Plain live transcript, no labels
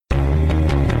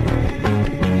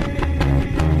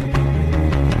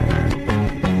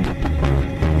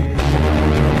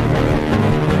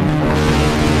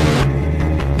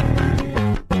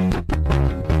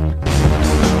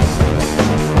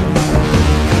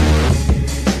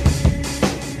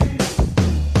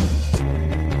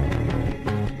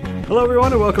Hello,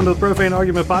 everyone, and welcome to the Profane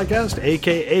Argument Podcast,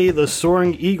 a.k.a. the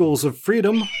Soaring Eagles of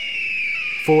Freedom,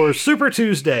 for Super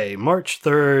Tuesday, March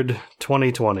 3rd,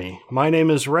 2020. My name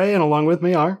is Ray, and along with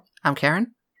me are... I'm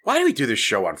Karen. Why do we do this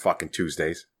show on fucking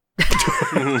Tuesdays?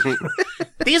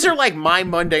 These are like my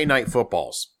Monday night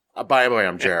footballs. By the way,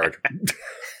 I'm Jared.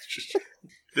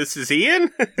 This is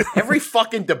Ian? Every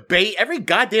fucking debate, every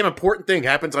goddamn important thing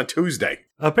happens on Tuesday.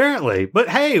 Apparently. But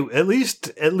hey, at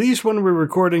least when we're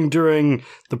recording during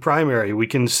the primary, we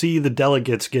can see the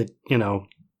delegates get,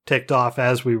 ticked off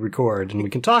as we record, and we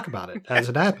can talk about it as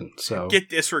it happens. So Get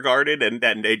disregarded, and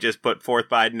then they just put forth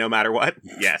Biden no matter what?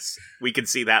 Yes, we can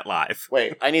see that live.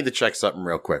 Wait, I need to check something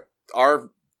real quick. Our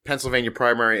Pennsylvania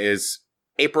primary is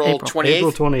April 28th?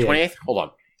 April 28th. Hold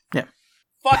on. Yeah.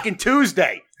 Fucking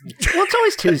Tuesday! Well, it's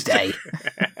always Tuesday.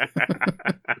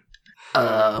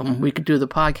 We could do the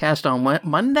podcast on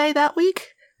Monday that week?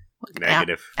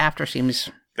 Negative. After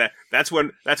seems... That's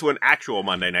when actual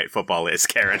Monday Night Football is,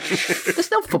 Karen.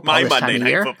 There's no football My this Monday time of Night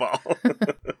year. Football.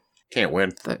 Can't win.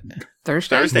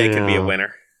 Thursday? Thursday could be a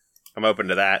winner. I'm open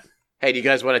to that. Hey, do you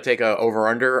guys want to take a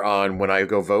over-under on when I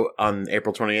go vote on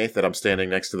April 28th that I'm standing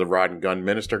next to the rod and gun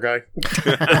minister guy?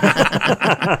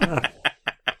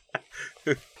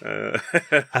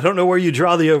 I don't know where you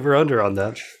draw the over-under on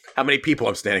that. How many people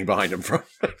I'm standing behind him from?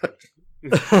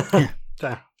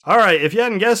 All right, if you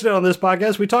hadn't guessed it on this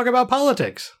podcast, we talk about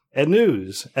politics and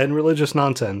news and religious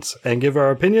nonsense and give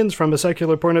our opinions from a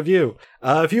secular point of view.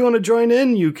 If you want to join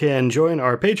in, you can join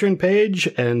our Patreon page,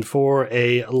 and for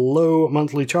a low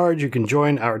monthly charge, you can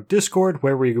join our Discord,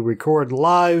 where we record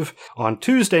live on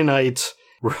Tuesday nights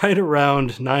right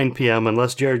around 9 p.m.,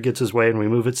 unless Jared gets his way and we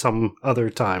move it some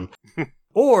other time.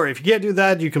 Or if you can't do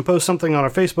that, you can post something on our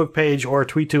Facebook page or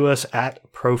tweet to us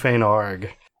at ProfaneArg.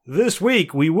 This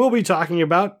week, we will be talking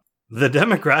about the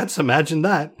Democrats, imagine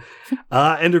that,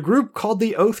 and a group called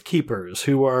the Oath Keepers,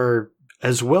 who are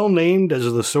as well named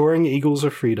as the Soaring Eagles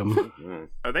of Freedom.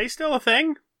 Are they still a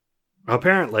thing?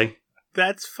 Apparently.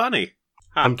 That's funny.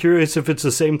 Huh. I'm curious if it's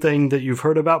the same thing that you've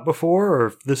heard about before, or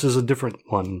if this is a different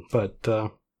one, but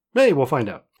hey, we'll find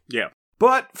out. Yeah.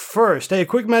 But first, a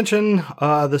quick mention,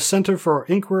 the Center for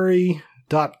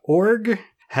Inquiry.org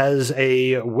has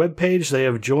a webpage. They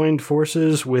have joined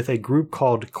forces with a group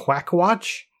called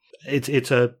Quackwatch.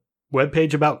 It's a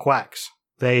webpage about quacks.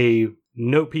 They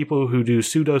note people who do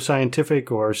pseudoscientific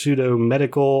or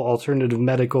pseudo-medical, alternative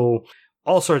medical,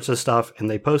 all sorts of stuff, and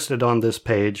they post it on this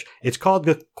page. It's called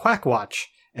the Quackwatch,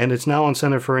 and it's now on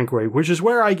Center for Inquiry, which is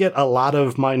where I get a lot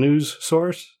of my news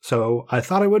source. So I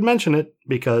thought I would mention it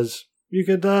because you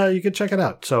could check it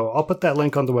out. So I'll put that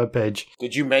link on the webpage.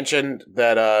 Did you mention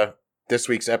that this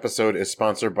week's episode is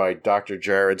sponsored by Dr.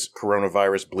 Jared's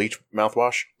coronavirus bleach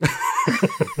mouthwash?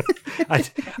 I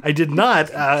did not.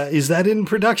 Is that in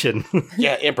production?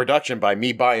 Yeah, in production by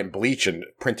me buying bleach and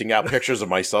printing out pictures of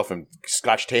myself and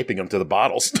scotch taping them to the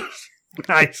bottles.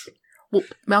 Nice. Well,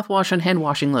 mouthwash and hand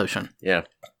washing lotion. Yeah.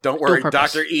 Don't worry, Dual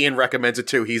purpose. Dr. Ian recommends it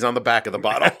too. He's on the back of the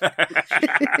bottle.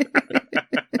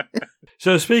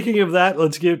 So speaking of that,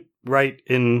 let's get right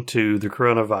into the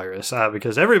coronavirus,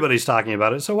 because everybody's talking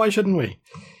about it, so why shouldn't we?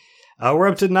 We're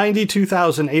up to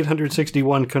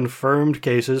 92,861 confirmed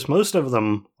cases, most of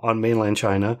them on mainland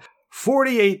China,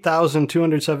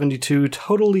 48,272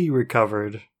 totally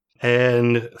recovered,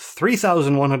 and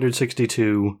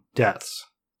 3,162 deaths.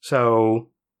 So,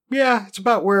 yeah, it's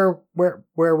about where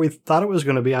we thought it was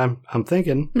going to be. I'm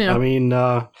thinking. Yeah. I mean,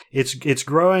 it's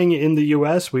growing in the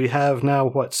U.S. We have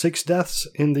now 6 deaths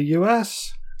in the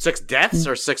U.S. 6 deaths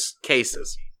or 6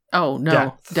 cases? Oh,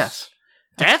 no. Deaths.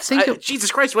 Deaths?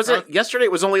 Jesus Christ, was it yesterday?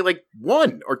 It was only like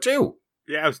 1 or 2.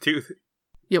 Yeah, it was 2.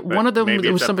 Yeah, one of them Maybe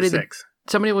was it's up to somebody 6.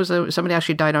 somebody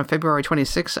actually died on February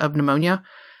 26th of pneumonia,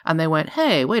 and they went,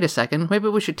 "Hey, wait a second, maybe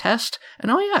we should test."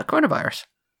 And oh yeah, coronavirus.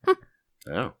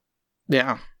 Oh.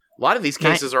 Yeah. A lot of these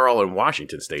cases are all in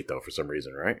Washington State, though, for some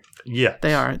reason, right? Yeah,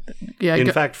 They are. Yeah.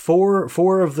 In fact,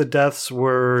 four of the deaths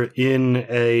were in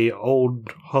a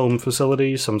old home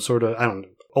facility, some sort of,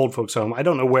 old folks home. I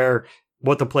don't know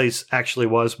what the place actually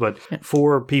was, but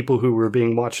 4 people who were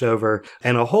being watched over.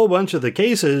 And a whole bunch of the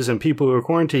cases and people who were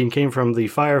quarantined came from the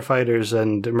firefighters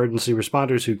and emergency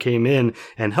responders who came in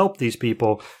and helped these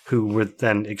people who were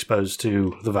then exposed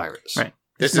to the virus. Right.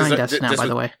 This 9 deaths now, by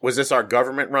the way. Was this our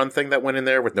government-run thing that went in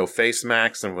there with no face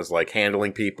masks and was like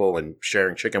handling people and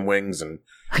sharing chicken wings and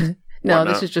No,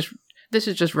 whatnot? this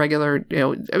is just regular,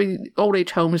 I mean, old age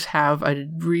homes have a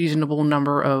reasonable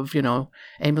number of,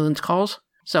 ambulance calls.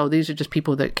 So these are just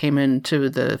people that came into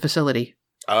the facility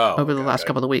over the last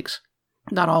couple of weeks.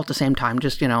 Not all at the same time,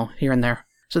 just, here and there.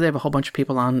 So they have a whole bunch of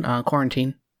people on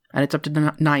quarantine. And it's up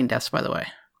to 9 deaths, by the way.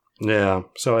 Yeah,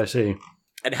 so I see.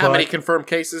 And how many confirmed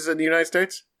cases in the United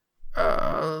States?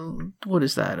 What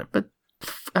is that? But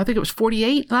I think it was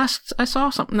 48 last I saw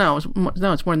something. No,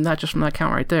 it's more than that just from that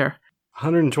count right there.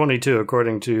 122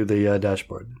 according to the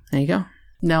dashboard. There you go.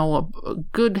 Now, a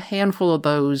good handful of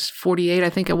those, 48 I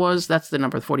think it was, that's the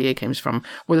number 48 came from,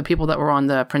 were the people that were on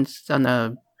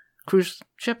the cruise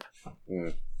ship.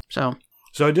 Mm.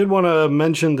 So I did want to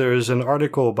mention there's an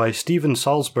article by Steven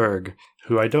Salzberg,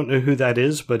 who I don't know who that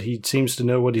is, but he seems to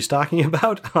know what he's talking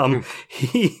about.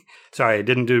 Sorry, I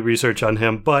didn't do research on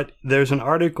him, but there's an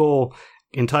article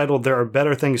entitled "There Are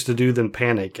Better Things to Do Than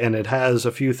Panic," and it has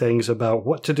a few things about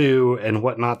what to do and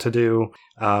what not to do.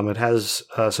 It has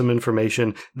some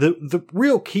information. The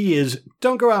real key is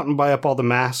don't go out and buy up all the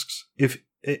masks.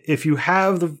 If you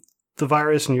have the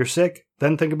virus and you're sick,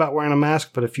 then think about wearing a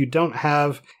mask. But if you don't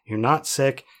have, you're not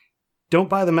sick, don't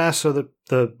buy the mask so that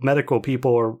the medical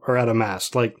people are out of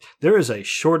masks. Like, there is a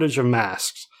shortage of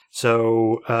masks.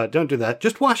 So don't do that.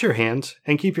 Just wash your hands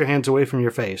and keep your hands away from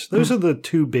your face. Those are the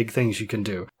two big things you can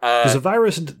do. Because the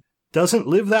virus doesn't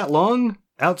live that long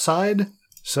outside.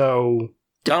 So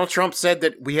Donald Trump said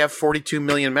that we have 42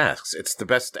 million masks. It's the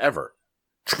best ever.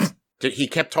 He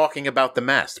kept talking about the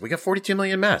masks. We got 42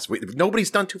 million masks. Nobody's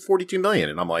done 42 million.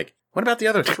 And I'm like, what about the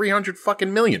other 300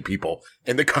 fucking million people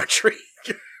in the country?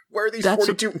 Where are these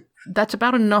 42? That's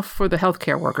about enough for the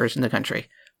healthcare workers in the country.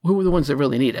 Who are the ones that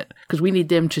really need it? Because we need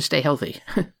them to stay healthy.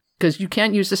 Because you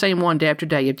can't use the same one day after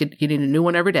day. You need a new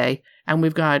one every day. And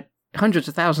we've got hundreds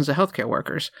of thousands of healthcare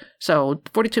workers. So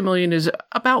 42 million is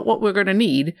about what we're going to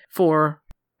need for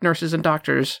nurses and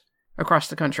doctors across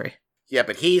the country. Yeah,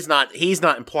 but he's not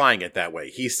implying it that way.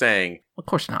 He's saying, of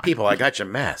course not. People, I got your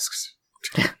masks.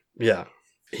 Yeah.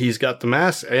 He's got the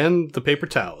masks and the paper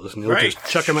towels, and he'll just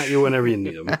chuck them at you whenever you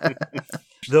need them.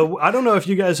 Though I don't know if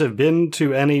you guys have been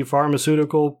to any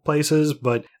pharmaceutical places,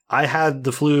 but I had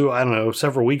the flu, I don't know,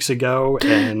 several weeks ago,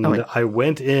 and I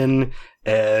went in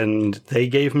and they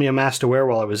gave me a mask to wear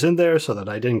while I was in there so that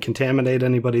I didn't contaminate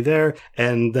anybody there.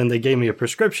 And then they gave me a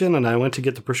prescription, and I went to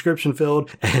get the prescription filled,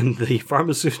 and the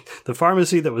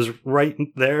pharmacy that was right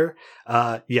there,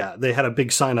 they had a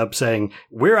big sign up saying,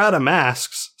 "We're out of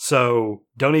masks, so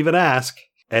don't even ask."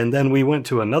 And then we went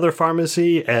to another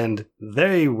pharmacy, and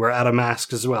they were out of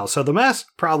masks as well. So the mask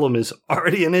problem is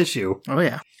already an issue. Oh,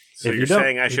 yeah. So you're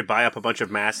saying I should buy up a bunch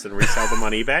of masks and resell them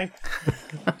on eBay?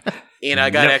 Ian, I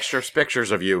got extra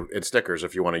pictures of you and stickers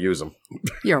if you want to use them.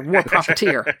 You're a war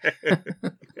profiteer.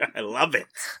 I love it.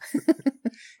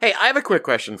 Hey, I have a quick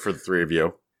question for the three of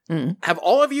you. Mm. Have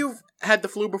all of you had the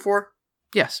flu before?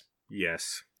 Yes.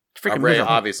 Yes. Freaking Ray,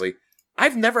 obviously.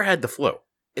 I've never had the flu.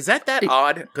 Is that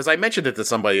odd? Because I mentioned it to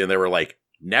somebody and they were like,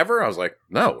 never? I was like,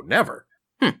 no, never.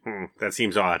 That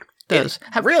seems odd. Does.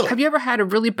 Really? Have you ever had a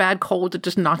really bad cold that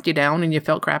just knocked you down and you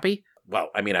felt crappy? Well,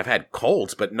 I mean, I've had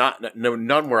colds, but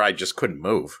none where I just couldn't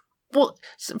move. Well,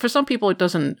 for some people, it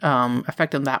doesn't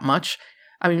affect them that much.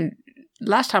 I mean,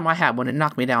 last time I had one, it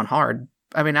knocked me down hard.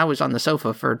 I mean, I was on the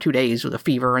sofa for 2 days with a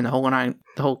fever and the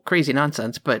whole crazy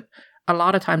nonsense. But a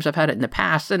lot of times I've had it in the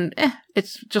past, and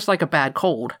it's just like a bad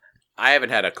cold. I haven't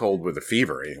had a cold with a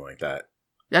fever or anything like that.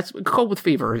 That's cold with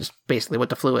fever is basically what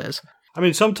the flu is. I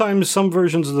mean, sometimes some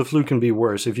versions of the flu can be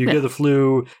worse. If you get the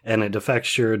flu and it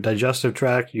affects your digestive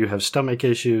tract, you have stomach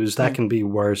issues, that can be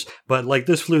worse. But like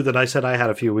this flu that I said I had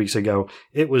a few weeks ago,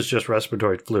 it was just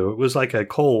respiratory flu. It was like a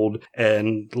cold,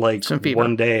 and like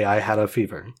one day I had a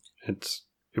fever. It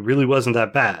really wasn't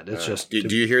that bad. It's just...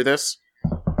 Do you hear this?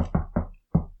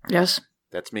 Yes.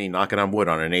 That's me knocking on wood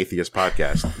on an atheist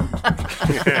podcast.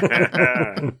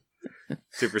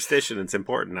 Superstition, it's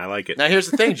important. I like it. Now, here's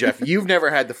the thing, Jeff. You've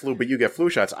never had the flu, but you get flu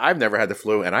shots. I've never had the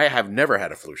flu, and I have never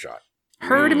had a flu shot.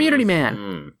 Herd immunity,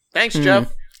 man. Thanks,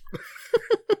 Jeff.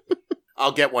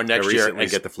 I'll get one next year and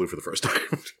get the flu for the first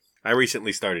time. I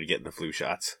recently started getting the flu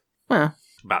shots. Well,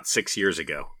 about 6 years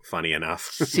ago, funny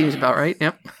enough. Seems about right,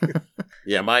 yep.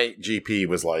 Yeah, my GP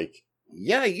was like,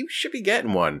 yeah, you should be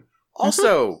getting one.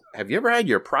 Also, have you ever had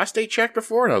your prostate checked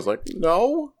before? And I was like,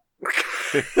 no.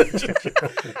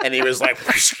 And he was like,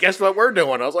 guess what we're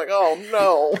doing? I was like, oh,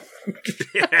 no.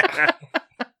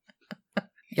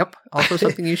 Yep, also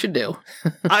something you should do.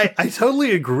 I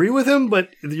totally agree with him,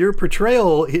 but your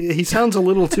portrayal, he sounds a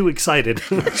little too excited.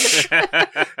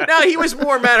 No, he was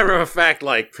more matter of fact,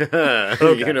 like, you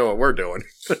know what we're doing.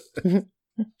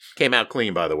 Came out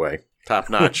clean, by the way. Top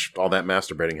notch. All that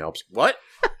masturbating helps. What?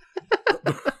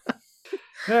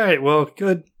 All right, well,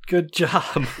 good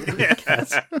job.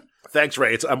 Thanks,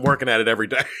 Ray. I'm working at it every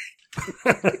day.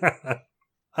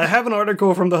 I have an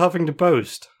article from the Huffington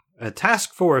Post. A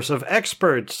task force of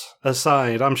experts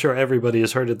assigned. I'm sure everybody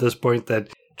has heard at this point that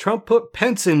Trump put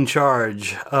Pence in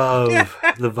charge of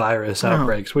the virus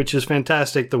outbreaks, which is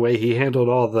fantastic the way he handled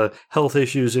all the health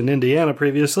issues in Indiana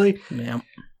previously. Yeah.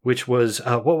 Which was,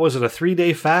 what was it, a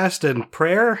 3-day fast and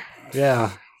prayer?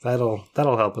 Yeah, that'll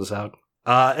help us out.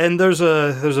 And there's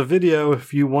a video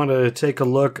if you want to take a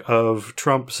look of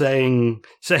Trump saying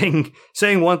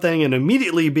one thing and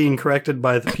immediately being corrected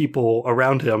by the people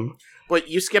around him. Well,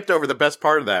 you skipped over the best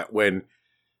part of that when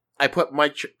I put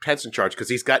Mike Pence in charge because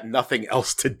he's got nothing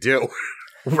else to do.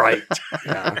 Right.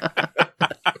 Yeah.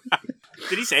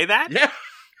 Did he say that?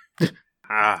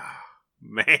 Yeah.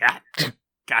 Man.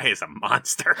 Guy is a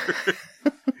monster.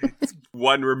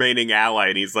 One remaining ally,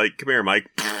 and he's like, come here, Mike.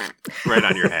 Right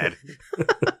on your head.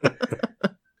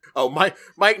 Oh,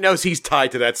 Mike knows he's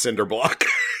tied to that cinder block.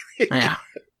 Yeah.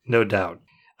 No doubt.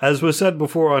 As was said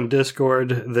before on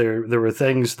Discord, there were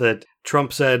things that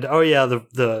Trump said, oh yeah,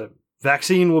 the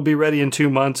vaccine will be ready in 2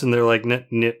 months, and they're like,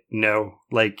 no,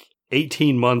 like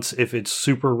 18 months if it's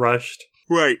super rushed.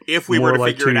 Right, if we were to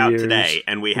figure it out today,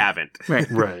 and we haven't.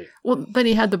 Right. Well, then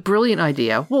he had the brilliant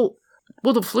idea, will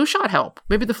the flu shot help?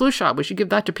 Maybe the flu shot, we should give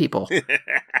that to people.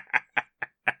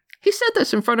 He said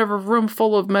this in front of a room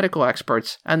full of medical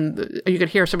experts, and you could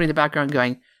hear somebody in the background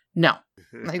going, no.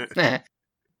 Like,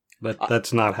 But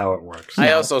that's not how it works.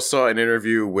 I also saw an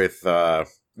interview with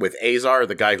Azar,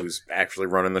 the guy who's actually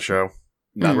running the show.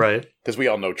 Right. Because we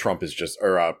all know Trump is just,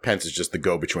 or Pence is just the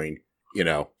go-between, you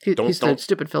know. He's the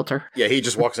stupid filter. Yeah, he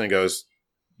just walks in and goes,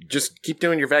 just keep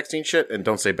doing your vaccine shit and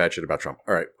don't say bad shit about Trump.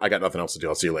 All right, I got nothing else to do.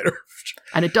 I'll see you later.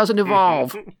 And it doesn't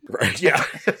evolve. Right, yeah.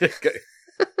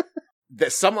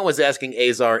 Someone was asking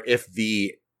Azar if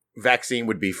the vaccine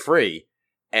would be free,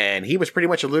 and he was pretty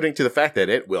much alluding to the fact that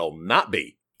it will not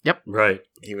be. Yep. Right.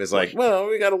 He was like, well,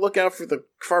 we got to look out for the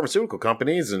pharmaceutical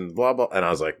companies and blah, blah. And I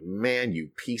was like, man, you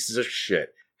pieces of shit.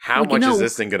 How much is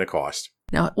this thing going to cost?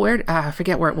 Now, I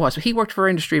forget where it was. He worked for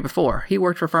industry before. He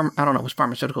worked for, I don't know, it was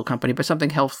pharmaceutical company, but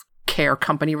something health care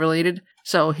company related.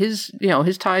 So his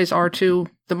ties are to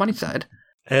the money side.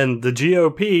 And the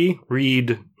GOP,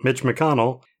 read Mitch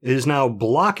McConnell, is now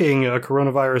blocking a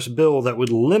coronavirus bill that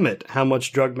would limit how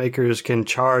much drug makers can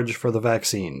charge for the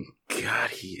vaccine.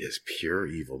 God, he is pure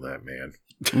evil, that man.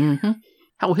 Mm-hmm.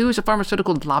 Hell, he was a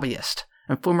pharmaceutical lobbyist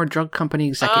and former drug company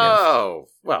executive. Oh,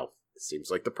 well, it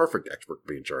seems like the perfect expert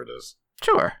to be in charge of this.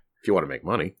 Sure. If you want to make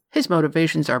money. His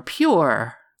motivations are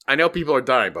pure. I know people are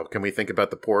dying, but can we think about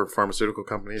the poor pharmaceutical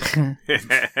companies?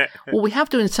 Well, we have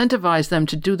to incentivize them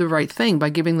to do the right thing by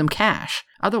giving them cash.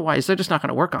 Otherwise, they're just not going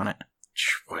to work on it.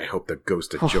 I hope the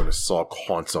ghost of Jonas Salk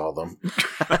haunts all of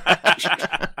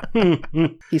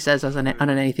them. He says on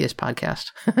an atheist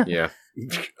podcast. Yeah,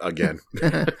 again.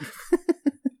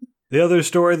 The other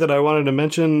story that I wanted to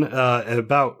mention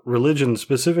about religion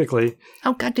specifically.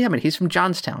 Oh, God damn it. He's from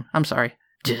Johnstown. I'm sorry.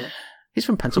 He's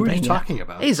from Pennsylvania. Who are you talking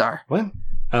about? Azar. What?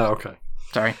 Oh, okay.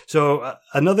 Sorry. So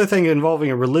another thing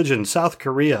involving a religion, South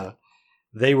Korea,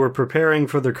 they were preparing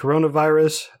for the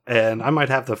coronavirus, and I might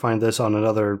have to find this on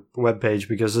another webpage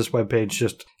because this webpage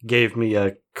just gave me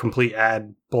a complete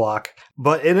ad block.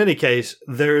 But in any case,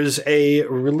 there's a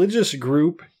religious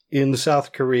group in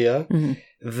South Korea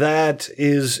that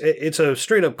it's a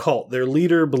straight up cult. Their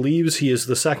leader believes he is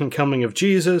the second coming of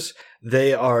Jesus.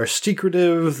 They are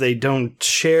secretive. They don't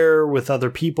share with other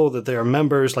people that they are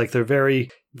members. Like, they're very,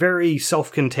 very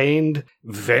self-contained,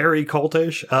 very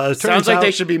cultish. Sounds like they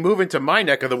should be moving to my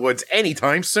neck of the woods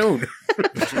anytime soon.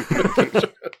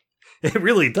 It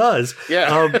really does.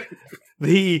 Yeah.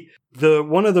 The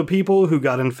one of the people who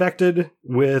got infected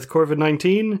with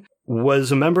COVID-19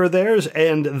 was a member of theirs,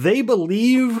 and they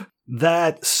believe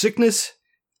that sickness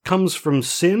comes from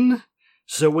sin.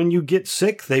 So when you get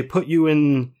sick, they put you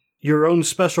in your own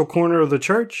special corner of the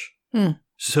church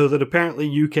so that apparently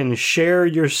you can share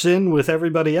your sin with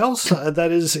everybody else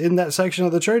that is in that section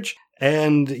of the church.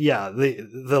 And yeah,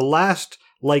 the last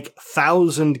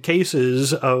 1,000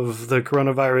 cases of the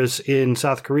coronavirus in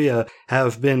South Korea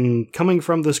have been coming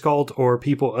from this cult or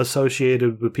people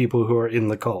associated with people who are in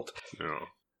the cult. No.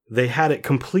 They had it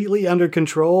completely under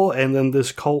control, and then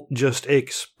this cult just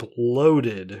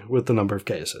exploded with the number of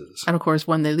cases. And of course,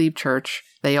 when they leave church,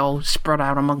 they all spread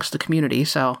out amongst the community,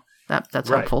 so that's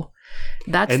helpful.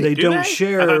 And they don't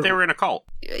share. I thought they were in a cult.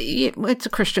 It's a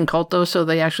Christian cult, though, so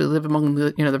they actually live among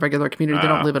the regular community.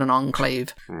 They don't live in an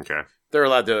enclave. Okay. They're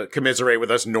allowed to commiserate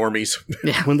with us normies.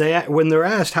 Yeah. When they're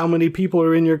asked how many people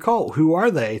are in your cult, who are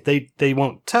they? They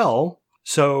won't tell.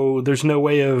 So there's no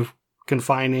way of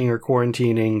confining or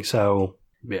quarantining. So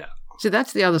yeah. See,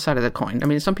 that's the other side of the coin. I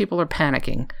mean, some people are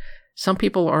panicking. Some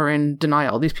people are in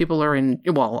denial. These people are in,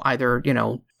 well, either,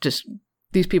 just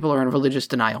these people are in religious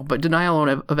denial, but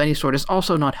denial of any sort is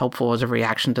also not helpful as a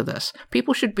reaction to this.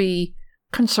 People should be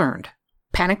concerned.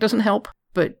 Panic doesn't help,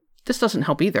 but this doesn't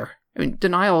help either. I mean,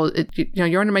 denial,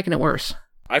 you're only making it worse.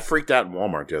 I freaked out in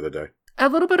Walmart the other day. A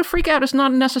little bit of freak out is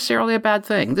not necessarily a bad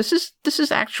thing. This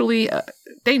is actually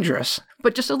dangerous,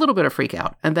 but just a little bit of freak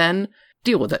out, and then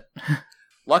deal with it.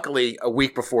 Luckily, a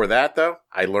week before that, though,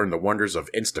 I learned the wonders of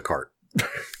Instacart.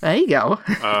 There you go.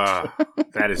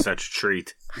 That is such a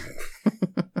treat.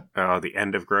 Oh, the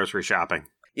end of grocery shopping.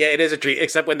 Yeah, it is a treat,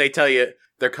 except when they tell you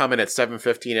they're coming at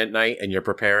 7:15 at night and you're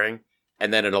preparing,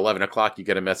 and then at 11 o'clock you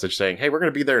get a message saying, hey, we're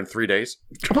going to be there in 3 days.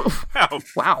 Oh,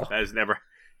 wow. I've never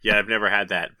had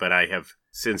that, but I have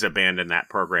since abandoned that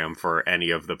program for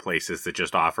any of the places that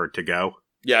just offered to go.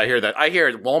 Yeah, I hear that. I hear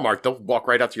at Walmart, they'll walk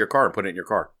right out to your car and put it in your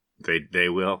car. They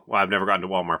will. Well, I've never gone to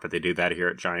Walmart, but they do that here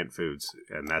at Giant Foods,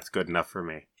 and that's good enough for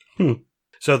me.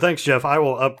 So thanks, Jeff. I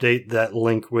will update that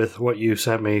link with what you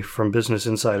sent me from Business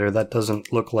Insider. That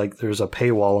doesn't look like there's a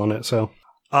paywall on it. So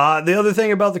the other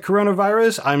thing about the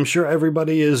coronavirus, I'm sure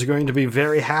everybody is going to be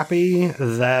very happy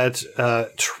that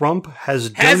Trump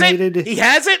has donated. He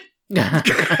has it?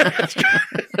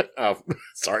 Oh,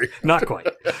 sorry. Not quite.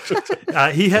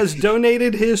 He has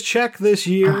donated his check this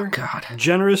year. Oh, God.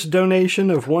 Generous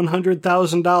donation of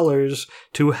 $100,000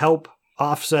 to help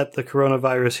offset the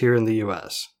coronavirus here in the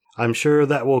U.S. I'm sure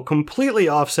that will completely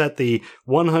offset the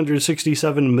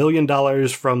 $167 million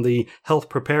from the health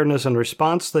preparedness and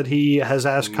response that he has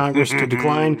asked Congress to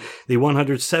decline, the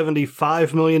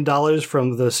 $175 million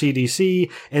from the CDC,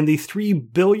 and the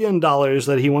 $3 billion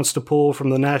that he wants to pull from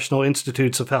the National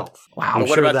Institutes of Health. Wow. I'm what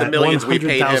sure about that the millions we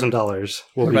paid him? $100,000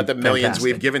 will What be about the millions fantastic.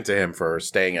 we've given to him for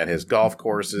staying at his golf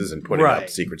courses and putting up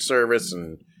Secret Service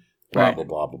and blah, blah,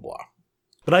 blah, blah, blah.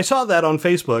 But I saw that on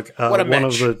Facebook. What a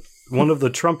match. One of the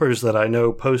Trumpers that I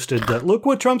know posted that, look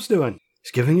what Trump's doing.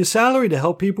 He's giving his salary to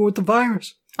help people with the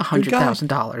virus.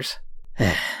 $100,000.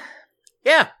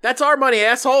 Yeah, that's our money,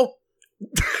 asshole.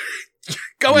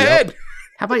 Go ahead.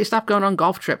 How about you stop going on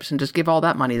golf trips and just give all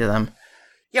that money to them?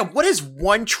 Yeah, what does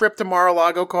one trip to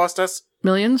Mar-a-Lago cost us?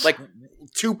 Millions? Like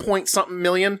 2-point-something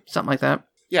million? Something like that.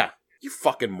 Yeah. You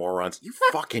fucking morons. You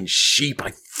fucking sheep.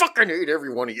 I fucking hate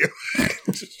every one of you.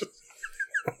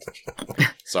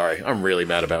 Sorry, I'm really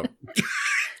mad about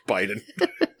Biden.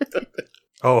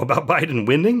 Oh, about Biden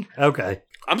winning? Okay.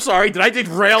 I'm sorry, did I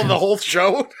derail the whole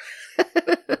show?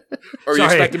 Or are you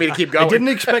expecting me to keep going?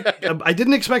 I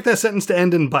didn't expect that sentence to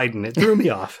end in Biden. It threw me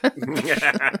off.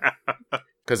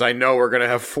 Because I know we're going to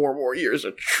have 4 more years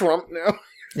of Trump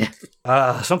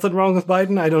now. Something wrong with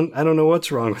Biden? I don't know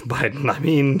what's wrong with Biden. I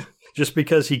mean, just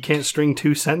because he can't string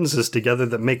 2 sentences together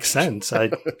that make sense.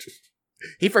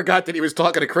 He forgot that he was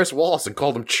talking to Chris Wallace and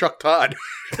called him Chuck Todd.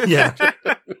 Yeah.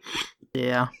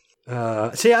 Yeah.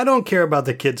 See, I don't care about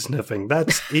the kid sniffing.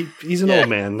 He's an old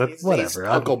man. Whatever. He's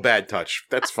Uncle Bad Touch.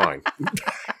 That's fine.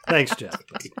 Thanks, Jeff.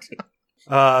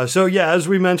 So yeah, as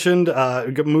we mentioned,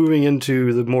 moving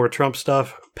into the more Trump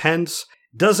stuff, Pence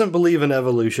doesn't believe in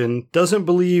evolution, doesn't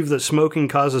believe that smoking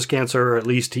causes cancer, or at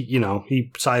least he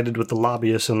sided with the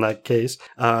lobbyists in that case,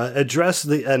 addressed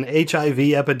an HIV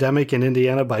epidemic in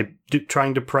Indiana by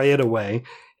trying to pray it away.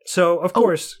 So, of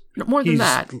course, more than he's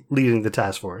that, leading the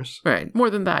task force. Right. More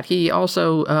than that, he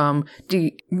also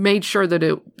made sure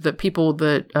that people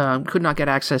that could not get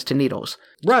access to needles.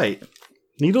 Right.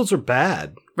 Needles are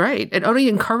bad. Right. It only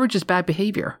encourages bad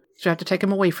behavior. So you have to take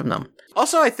them away from them.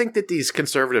 Also, I think that these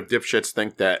conservative dipshits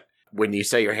think that when you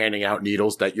say you're handing out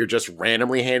needles, that you're just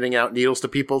randomly handing out needles to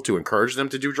people to encourage them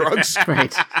to do drugs.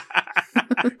 Right.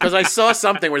 Because I saw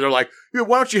something where they're like, yeah,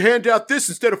 why don't you hand out this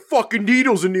instead of fucking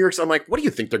needles in New York? So I'm like, what do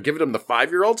you think? They're giving them the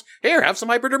 5-year-olds? Here, have some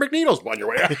hypodermic needles on your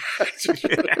way out.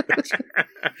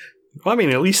 Well, I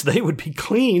mean, at least they would be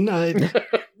clean.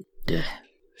 Yeah.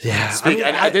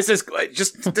 This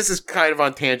is kind of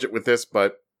on tangent with this,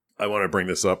 but I want to bring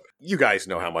this up. You guys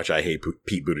know how much I hate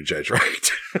Pete Buttigieg,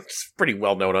 right? It's pretty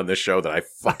well known on this show that I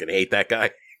fucking hate that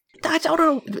guy. I don't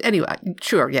know. Anyway,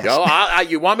 sure, yes. No,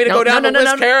 you want me to go down the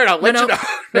list, Karen? I'll let you know.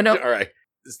 No. All right.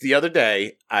 The other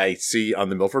day, I see on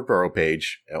the Milford Borough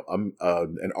page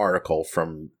an article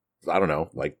from, I don't know,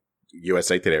 like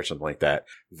USA Today or something like that,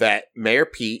 that Mayor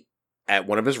Pete, at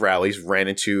one of his rallies, ran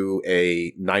into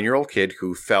a 9-year-old kid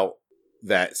who felt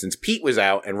that since Pete was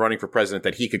out and running for president,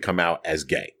 that he could come out as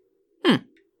gay.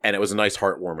 And it was a nice,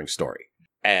 heartwarming story.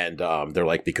 And they're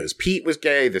like, because Pete was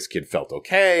gay, this kid felt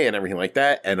okay and everything like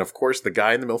that. And of course, the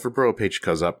guy in the Milford Borough page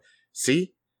comes up,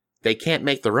 see, they can't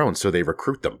make their own, so they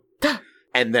recruit them.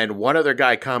 And then one other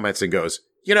guy comments and goes,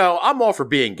 I'm all for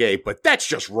being gay, but that's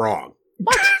just wrong.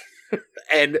 What?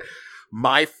 And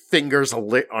my fingers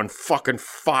lit on fucking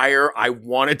fire. I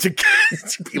wanted to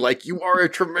be like, you are a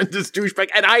tremendous douchebag,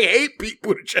 and I hate Pete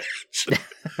Buttigieg.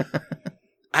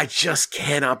 I just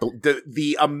cannot believe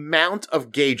the amount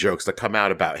of gay jokes that come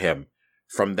out about him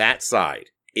from that side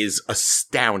is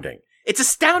astounding. It's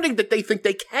astounding that they think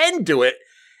they can do it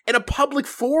in a public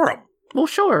forum. Well,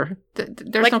 sure.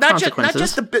 There's like, no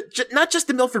consequences. Not just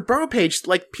the Milford Borough page.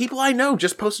 Like, people I know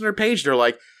just posting their page, they're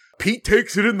like, Pete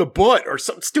takes it in the butt or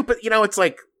something stupid. You know, it's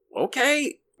like,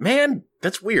 okay, man,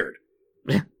 that's weird.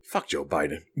 Fuck Joe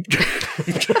Biden.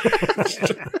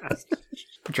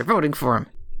 But you're voting for him.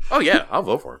 Oh, yeah, I'll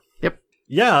vote for him. Yep.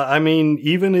 Yeah, I mean,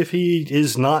 even if he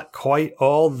is not quite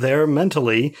all there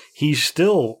mentally, he's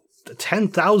still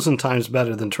 10,000 times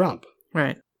better than Trump.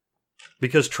 Right.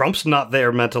 Because Trump's not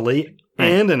there mentally,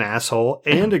 and an asshole,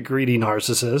 and a greedy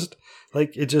narcissist.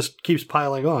 Like, it just keeps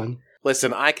piling on.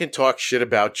 Listen, I can talk shit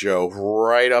about Joe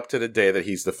right up to the day that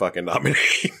he's the fucking nominee.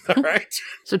 All right?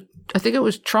 So I think it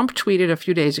was Trump tweeted a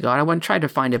few days ago, and I went tried to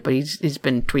find it, but he's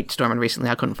been tweet storming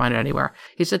recently. I couldn't find it anywhere.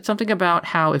 He said something about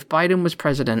how if Biden was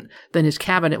president, then his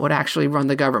cabinet would actually run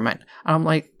the government. And I'm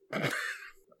like,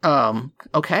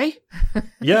 okay.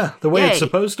 Yeah, the way it's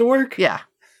supposed to work. Yeah.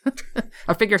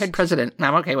 A figurehead president.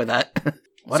 I'm okay with that.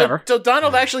 Whatever. So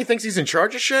Donald actually thinks he's in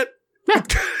charge of shit? Yeah.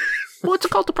 Well, it's a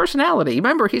cult of personality.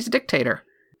 Remember, he's a dictator.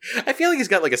 I feel like he's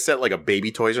got like a set like of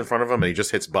baby toys in front of him, and he just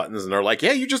hits buttons, and they're like,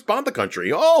 "Yeah, you just bombed the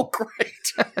country. Oh,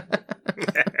 great!"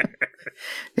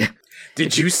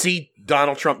 Did you see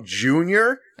Donald Trump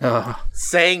Jr.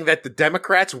 saying that the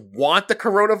Democrats want the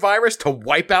coronavirus to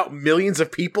wipe out millions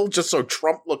of people just so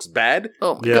Trump looks bad?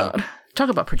 Oh my God! Talk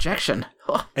about projection.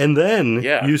 And then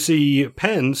you see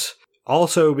Pence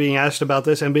also being asked about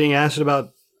this and being asked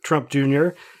about Trump Jr.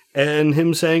 and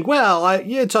him saying, well,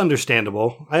 it's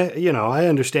understandable. I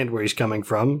understand where he's coming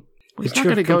from. He's not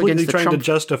going to go against the trying Trump... to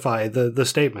justify the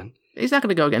statement. He's not going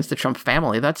to go against the Trump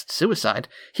family. That's suicide.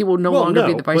 He will no longer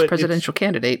be the vice presidential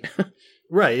candidate.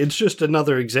 Right. It's just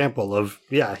another example of,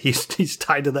 he's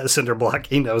tied to that cinder block.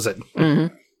 He knows it.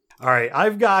 Mm-hmm. All right.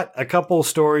 I've got a couple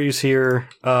stories here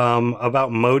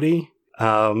about Modi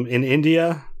in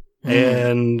India.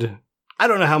 And I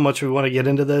don't know how much we want to get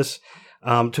into this.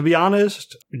 To be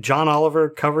honest, John Oliver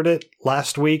covered it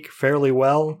last week fairly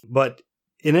well. But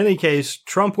in any case,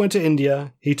 Trump went to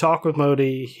India. He talked with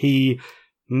Modi. He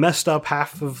messed up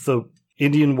half of the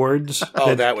Indian words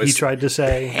that he tried to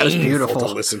say. That was beautiful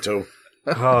to listen to.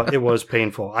 It was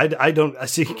painful. I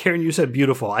see, Karen, you said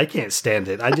beautiful. I can't stand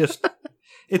it.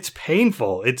 It's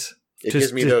painful. It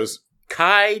gives me those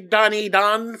Kai Dani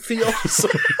Don feels.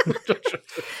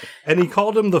 And he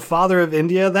called him the father of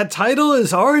India. That title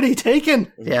is already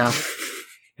taken. Yeah.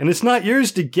 And it's not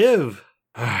yours to give.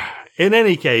 In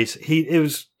any case, it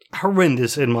was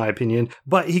horrendous in my opinion,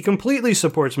 but he completely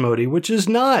supports Modi, which is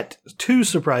not too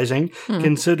surprising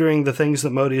considering the things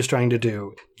that Modi is trying to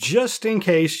do. Just in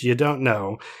case you don't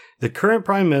know, the current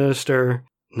Prime Minister,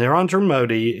 Narendra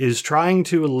Modi, is trying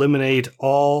to eliminate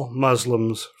all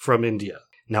Muslims from India.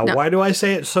 Now, why do I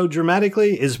say it so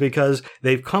dramatically? Is because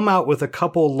they've come out with a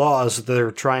couple laws that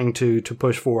they're trying to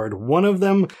push forward. One of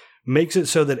them makes it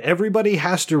so that everybody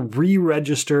has to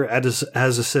re-register as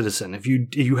a citizen. If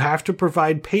you have to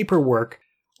provide paperwork,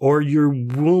 or you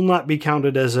will not be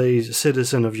counted as a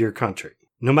citizen of your country.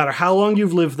 No matter how long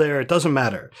you've lived there, it doesn't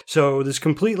matter. So this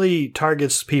completely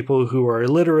targets people who are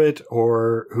illiterate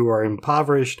or who are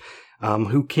impoverished,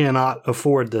 who cannot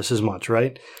afford this as much,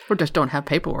 right? Or just don't have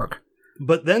paperwork.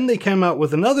 But then they came out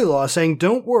with another law saying,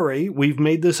 don't worry, we've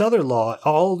made this other law.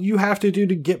 All you have to do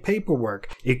to get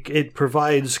paperwork, it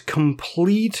provides a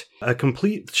complete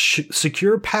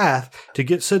secure path to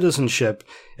get citizenship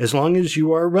as long as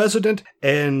you are a resident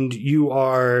and you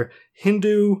are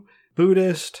Hindu,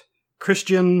 Buddhist,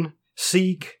 Christian,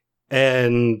 Sikh,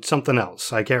 and something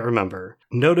else. I can't remember.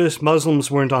 Notice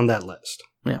Muslims weren't on that list.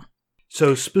 Yeah.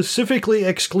 So specifically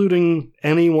excluding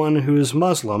anyone who is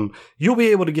Muslim, you'll be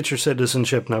able to get your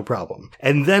citizenship no problem.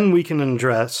 And then we can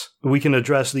address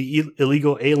the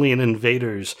illegal alien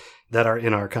invaders that are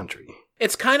in our country.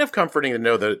 It's kind of comforting to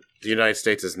know that the United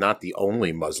States is not the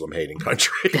only Muslim-hating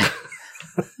country.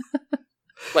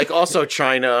 Like also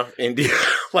China, India.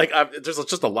 There's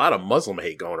just a lot of Muslim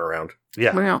hate going around.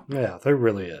 Yeah, there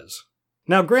really is.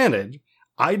 Now, granted,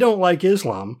 I don't like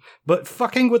Islam, but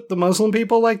fucking with the Muslim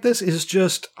people like this is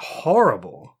just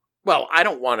horrible. Well, I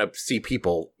don't want to see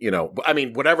people,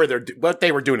 what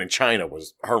they were doing in China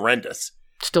was horrendous.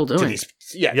 Still doing.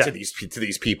 To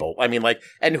these people. I mean,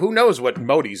 and who knows what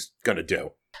Modi's going to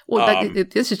do. Well,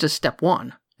 this is just step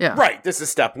one. Yeah. Right. This is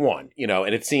step one,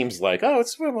 and it seems like,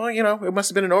 it must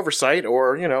have been an oversight,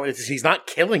 or, he's not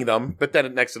killing them, but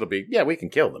then next it'll be, we can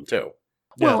kill them too.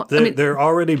 Yeah, they're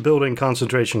already building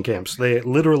concentration camps.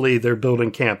 They're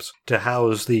building camps to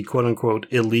house the quote-unquote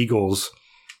illegals.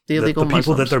 The illegal the people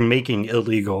Muslims. That they're making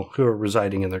illegal who are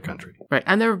residing in their country. Right,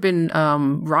 and there have been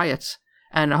riots,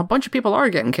 and a bunch of people are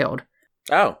getting killed.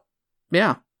 Oh.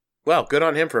 Yeah. Well, good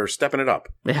on him for stepping it up.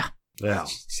 Yeah. Yeah.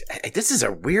 This is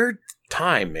a weird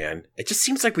time, man. It just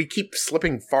seems like we keep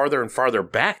slipping farther and farther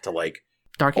back to, like...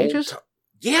 Dark Ages?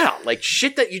 Yeah, like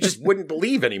shit that you just wouldn't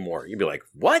believe anymore. You'd be like,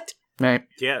 what? Right.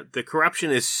 Yeah, the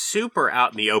corruption is super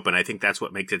out in the open. I think that's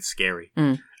what makes it scary.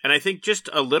 Mm. And I think just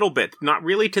a little bit, not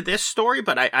really to this story,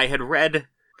 but I had read,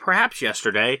 perhaps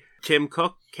yesterday, Tim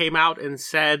Cook came out and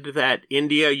said that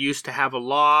India used to have a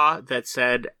law that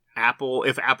said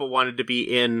if Apple wanted to be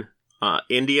in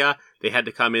India, they had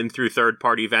to come in through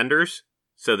third-party vendors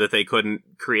so that they couldn't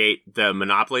create the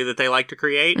monopoly that they like to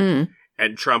create. Mm.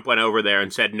 And Trump went over there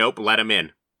and said, nope, let them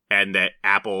in. And that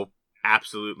Apple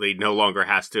absolutely no longer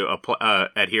has to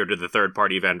adhere to the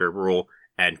third-party vendor rule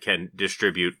and can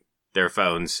distribute their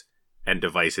phones and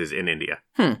devices in India.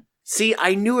 See,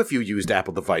 I knew if you used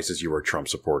Apple devices, you were a Trump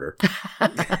supporter.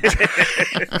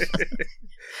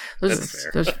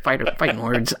 those fighting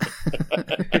words.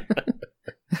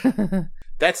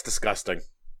 That's disgusting.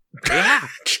 Yeah.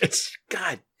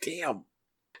 God damn.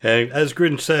 And as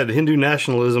Grinch said, Hindu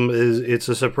nationalism it's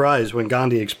a surprise when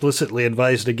Gandhi explicitly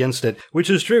advised against it, which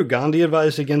is true. Gandhi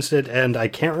advised against it, and I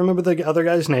can't remember the other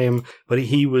guy's name, but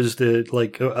he was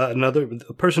another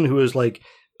person who was like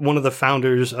one of the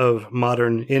founders of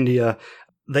modern India.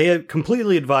 They had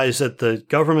completely advised that the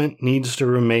government needs to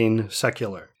remain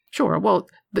secular. Sure. Well,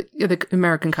 the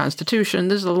American Constitution,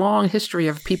 there's a long history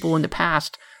of people in the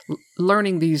past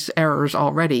learning these errors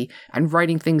already and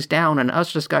writing things down, and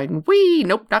us just going,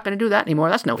 nope, not going to do that anymore.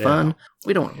 That's no fun.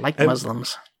 We don't like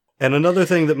Muslims. And another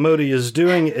thing that Modi is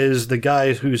doing is the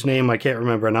guy whose name I can't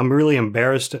remember, and I'm really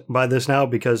embarrassed by this now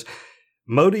because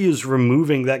Modi is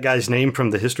removing that guy's name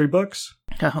from the history books.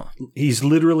 Oh. He's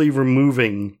literally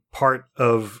removing part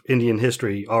of Indian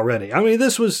history already. I mean,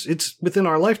 it's within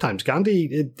our lifetimes.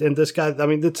 Gandhi and this guy, I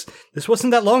mean, this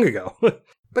wasn't that long ago.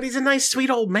 But he's a nice, sweet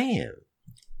old man.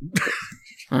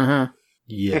 Uh-huh.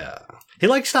 Yeah. He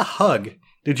likes to hug.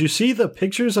 Did you see the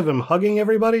pictures of him hugging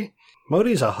everybody?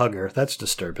 Modi's a hugger. That's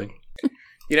disturbing.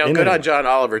 Good on John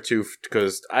Oliver, too,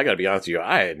 because I got to be honest with you,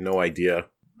 I had no idea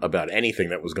about anything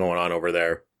that was going on over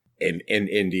there in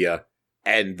India.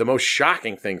 And the most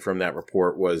shocking thing from that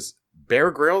report was Bear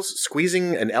Grylls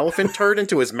squeezing an elephant turd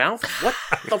into his mouth? What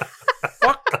the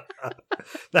fuck?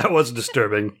 That was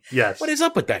disturbing, yes. What is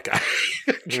up with that guy?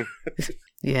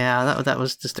 Yeah, that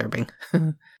was disturbing.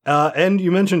 And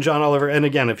you mentioned John Oliver, and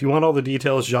again, if you want all the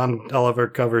details, John Oliver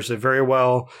covers it very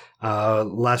well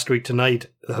last week tonight.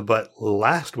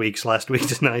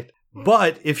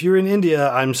 But if you're in India,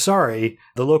 I'm sorry,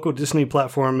 the local Disney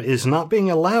platform is not being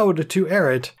allowed to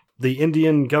air it. The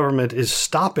Indian government is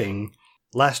stopping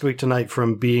Last Week Tonight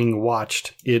from being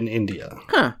watched in India.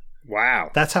 Huh. Wow.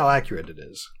 That's how accurate it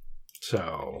is.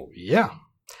 So, yeah.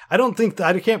 I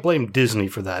can't blame Disney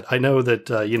for that. I know that,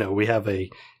 we have a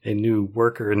new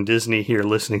worker in Disney here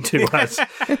listening to us,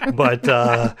 but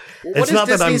it's not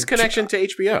Disney's connection to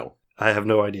HBO? I have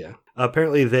no idea.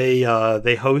 Apparently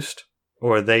they host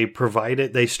or they provide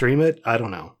it, they stream it. I don't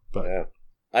know. But yeah.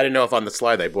 I didn't know if on the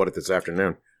slide they bought it this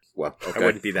afternoon. Well, okay. I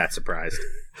wouldn't be that surprised.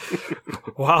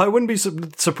 Well, I wouldn't be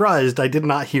surprised. I did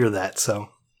not hear that. So, all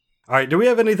right. Do we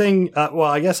have anything?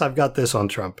 I guess I've got this on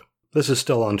Trump. This is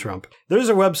still on Trump. There's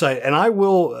a website, and I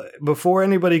will, before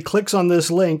anybody clicks on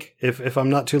this link, if I'm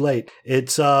not too late,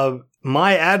 it's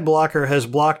my ad blocker has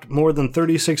blocked more than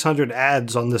 3,600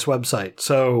 ads on this website.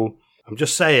 So I'm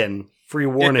just saying, free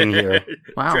warning here.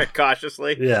 Wow. Tread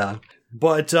cautiously. Yeah.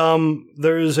 But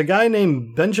there's a guy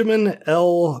named Benjamin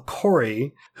L.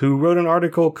 Corey who wrote an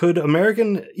article, Could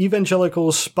American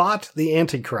Evangelicals Spot the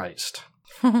Antichrist?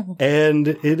 And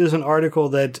it is an article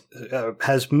that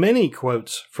has many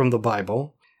quotes from the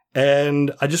Bible.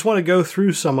 And I just want to go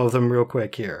through some of them real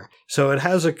quick here. So it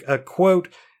has a quote.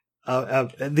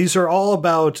 These are all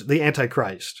about the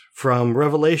Antichrist from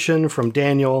Revelation, from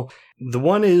Daniel. The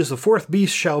one is, the fourth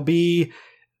beast shall be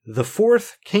the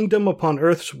fourth kingdom upon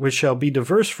earth, which shall be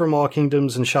diverse from all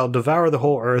kingdoms, and shall devour the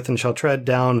whole earth, and shall tread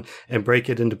down and break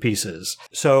it into pieces.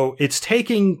 So it's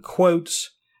taking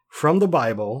quotes from the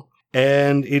Bible,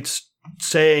 and it's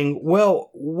saying, well,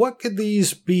 what could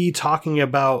these be talking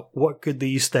about? What could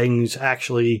these things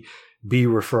actually be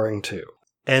referring to?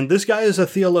 And this guy is a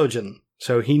theologian,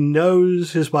 so he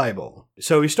knows his Bible.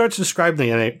 So he starts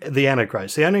describing the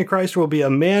Antichrist. The Antichrist will be a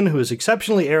man who is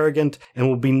exceptionally arrogant and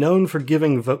will be known for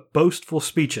giving boastful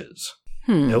speeches.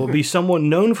 It will be someone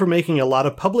known for making a lot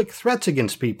of public threats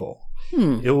against people.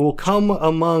 It will come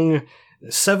among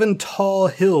 7 tall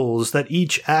hills that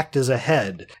each act as a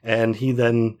head. And he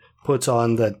then puts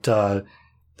on that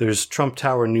there's Trump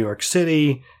Tower in New York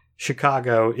City,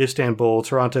 Chicago, Istanbul,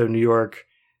 Toronto, New York,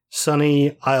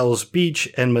 Sunny Isles Beach,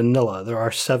 and Manila. There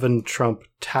are 7 Trump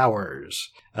Towers.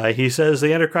 He says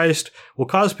the Antichrist will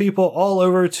cause people all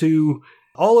over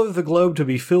the globe to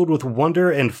be filled with wonder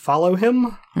and follow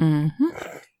him.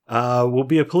 Will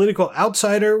be a political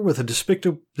outsider with a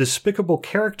despicable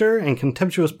character and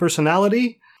contemptuous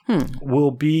personality.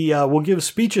 Will give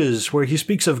speeches where he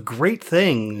speaks of great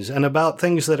things and about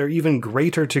things that are even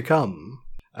greater to come.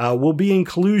 Will be in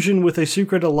collusion with a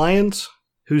secret alliance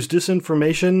whose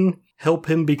disinformation help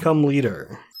him become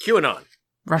leader. QAnon.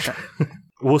 Russia.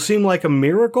 Will seem like a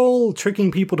miracle,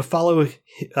 tricking people to follow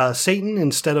Satan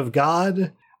instead of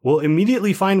God. Will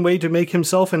immediately find way to make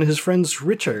himself and his friends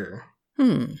richer.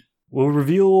 Will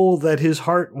reveal that his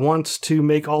heart wants to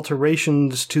make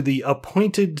alterations to the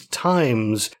appointed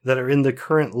times that are in the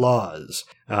current laws.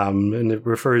 And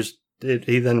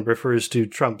he then refers to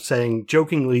Trump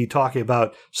jokingly talking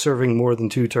about serving more than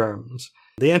 2 terms.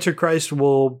 The Antichrist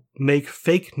will make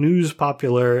fake news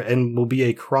popular and will be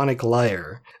a chronic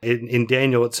liar. In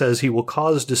Daniel, it says he will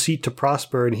cause deceit to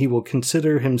prosper and he will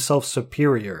consider himself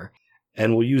superior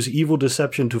and will use evil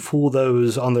deception to fool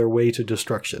those on their way to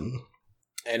destruction.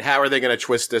 And how are they going to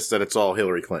twist this that it's all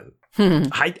Hillary Clinton?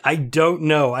 I don't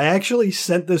know. I actually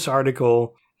sent this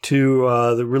article to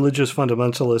the religious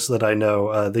fundamentalist that I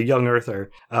know, the Young Earther.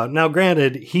 Now,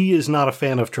 granted, he is not a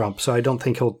fan of Trump, so I don't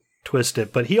think he'll twist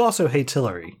it, but he also hates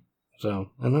Hillary. So,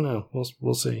 I don't know.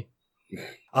 We'll see.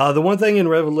 The one thing in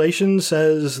Revelation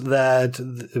says that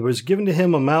it was given to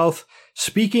him a mouth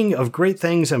speaking of great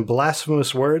things and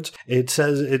blasphemous words. It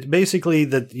says it basically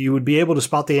that you would be able to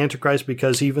spot the Antichrist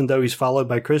because even though he's followed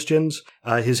by Christians,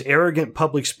 his arrogant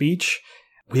public speech,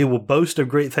 he will boast of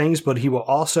great things, but he will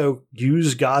also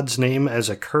use God's name as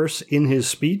a curse in his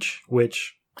speech,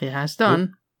 which he has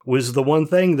done. Was the one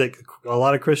thing that a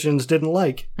lot of Christians didn't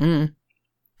like.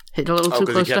 Hit a little too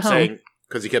close to home.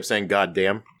 Because he kept saying, God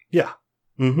damn. Yeah.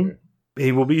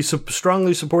 He will be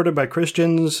strongly supported by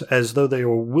Christians as though they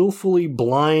were willfully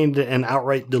blind and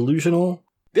outright delusional.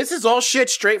 This is all shit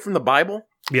straight from the Bible?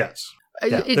 Yes.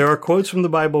 There are quotes from the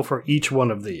Bible for each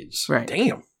one of these. Right.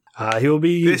 Damn. He will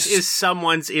be. This is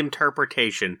someone's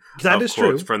interpretation that of is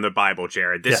quotes true. from the Bible,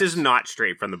 Jared. This is not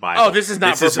straight from the Bible. Oh, this is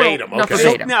not verbatim. Not Okay.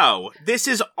 verbatim. No, this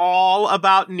is all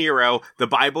about Nero. The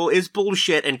Bible is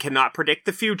bullshit and cannot predict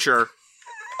the future.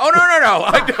 Oh, no.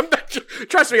 I'm not,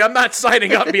 trust me, I'm not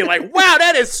signing up and being like, wow,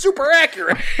 that is super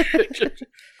accurate.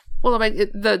 Well, I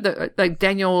mean, like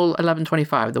Daniel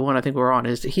 11:25, the one I think we're on,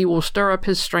 is he will stir up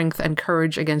his strength and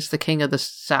courage against the king of the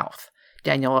south.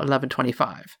 Daniel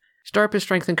 11:25. Stir up his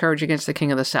strength and courage against the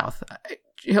king of the south.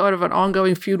 He'll have an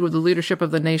ongoing feud with the leadership of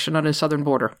the nation on his southern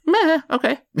border. Meh,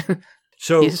 okay.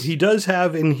 So he does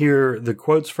have in here the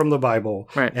quotes from the Bible,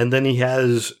 right. And then he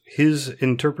has his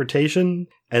interpretation,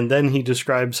 and then he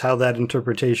describes how that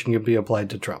interpretation can be applied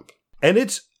to Trump. And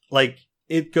it's like,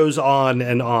 it goes on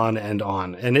and on and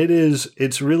on. And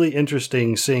it's really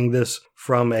interesting seeing this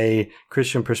from a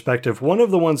Christian perspective. One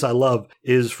of the ones I love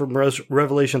is from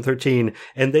Revelation 13,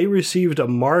 and they received a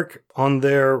mark on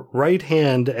their right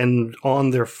hand and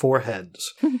on their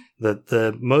foreheads. That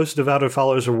the most devoted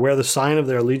followers will wear the sign of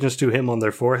their allegiance to him on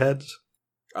their foreheads.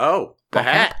 Oh, the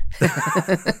hat.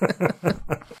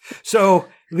 So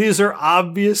these are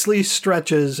obviously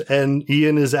stretches, and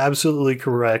Ian is absolutely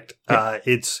correct.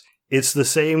 It's the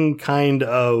same kind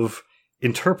of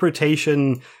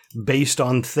interpretation based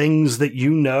on things that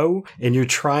you know, and you're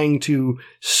trying to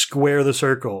square the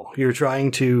circle. You're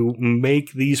trying to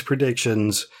make these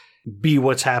predictions be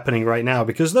what's happening right now,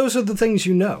 because those are the things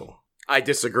you know. I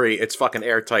disagree. It's fucking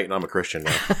airtight, and I'm a Christian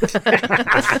now.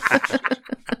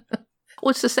 Well,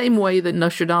 it's the same way that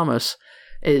Nostradamus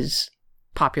is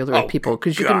popular with people,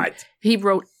 because he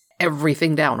wrote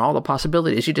everything down, all the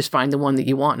possibilities. You just find the one that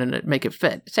you want and make it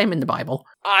fit. Same in the Bible.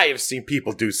 I have seen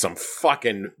people do some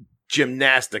fucking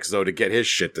gymnastics, though, to get his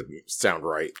shit to sound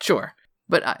right. Sure.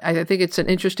 But I think it's an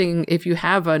interesting, if you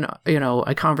have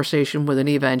a conversation with an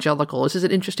evangelical, this is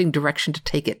an interesting direction to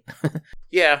take it.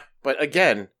 Yeah, but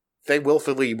again, they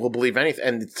willfully will believe anything,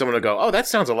 and someone will go, oh, that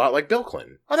sounds a lot like Bill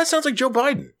Clinton. Oh, that sounds like Joe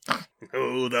Biden.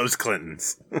 Oh, those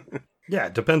Clintons. Yeah,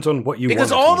 it depends on what you want.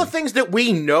 Because all the things that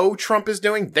we know Trump is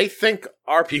doing, they think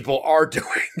our people are doing.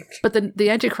 But the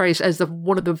Antichrist, as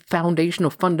one of the foundational,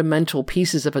 fundamental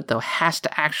pieces of it, though, has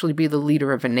to actually be the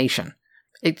leader of a nation.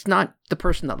 It's not the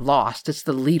person that lost, it's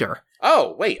the leader.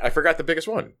 Oh, wait, I forgot the biggest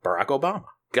one. Barack Obama.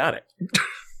 Got it.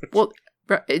 Well,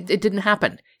 it didn't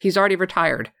happen. He's already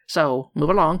retired, so move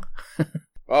along.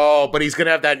 Oh, but he's going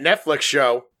to have that Netflix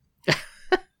show.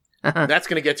 That's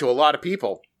going to get to a lot of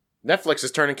people. Netflix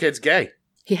is turning kids gay.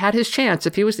 He had his chance.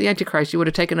 If he was the Antichrist, he would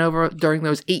have taken over during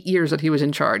those 8 years that he was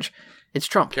in charge. It's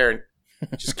Trump. Karen,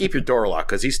 just keep your door locked,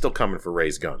 because he's still coming for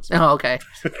Ray's guns. Oh, okay.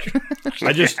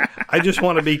 I just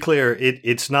want to be clear.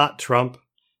 It's not Trump,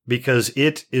 because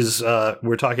it is,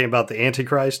 we're talking about the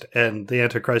Antichrist, and the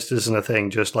Antichrist isn't a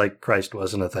thing, just like Christ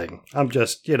wasn't a thing. I'm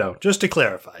just, just to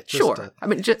clarify. Sure. I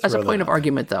mean, just as a point of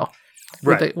argument, though.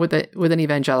 Right. With an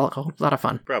evangelical. A lot of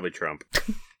fun. Probably Trump.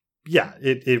 Yeah,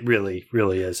 it really,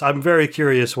 really is. I'm very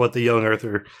curious what the young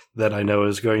earther that I know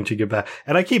is going to get back.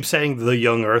 And I keep saying the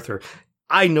young earther.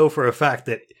 I know for a fact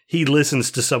that he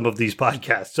listens to some of these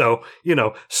podcasts. So,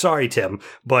 sorry, Tim,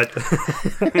 but...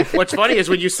 What's funny is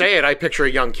when you say it, I picture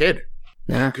a young kid.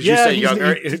 Yeah. Because you say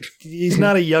young he's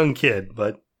not a young kid,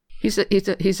 but... He's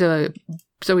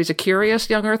a curious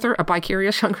young earther? A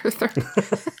bi-curious young earther?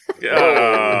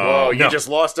 You just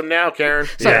lost him now, Karen.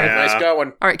 Sorry. Yeah. Nice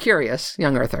going. All right, curious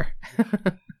young earther.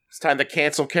 It's time to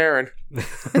cancel Karen.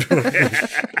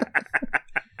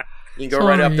 You can go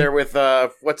right up there with,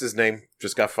 what's his name?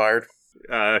 Just got fired.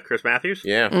 Chris Matthews?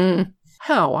 Yeah.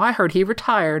 Hell, I heard he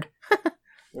retired.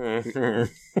 I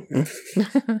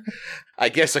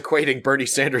guess equating Bernie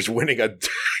Sanders winning a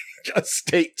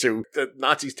state to the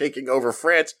Nazis taking over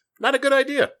France, not a good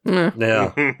idea.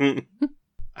 Yeah.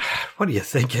 What are you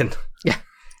thinking? Yeah.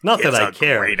 Not that I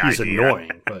care. He's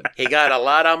annoying, but he got a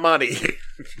lot of money.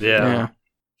 Yeah.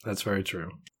 That's very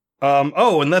true.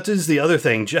 And that is the other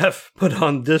thing. Jeff put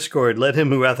on Discord, let him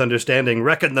who hath understanding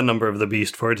reckon the number of the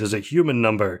beast, for it is a human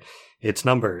number. Its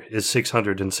number is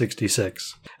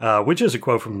 666, which is a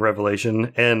quote from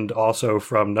Revelation and also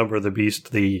from Number of the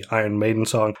Beast, the Iron Maiden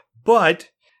song. But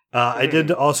I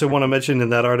did also want to mention in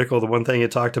that article, the one thing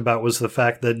it talked about was the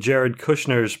fact that Jared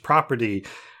Kushner's property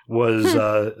was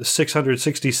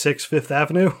 666 Fifth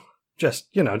Avenue. Just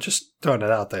throwing it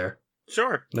out there.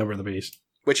 Sure. Number of the Beast.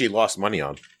 Which he lost money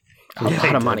on. A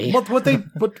lot of money.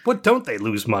 What don't they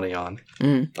lose money on?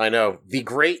 I know. The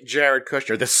great Jared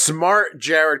Kushner, the smart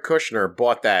Jared Kushner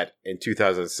bought that in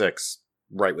 2006,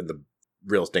 right when the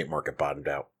real estate market bottomed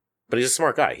out. But he's a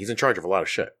smart guy. He's in charge of a lot of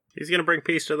shit. He's going to bring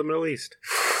peace to the Middle East.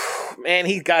 Man,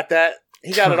 he got that.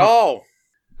 He got it all.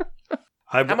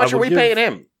 How much are we paying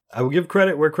him? I will give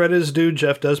credit where credit is due.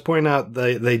 Jeff does point out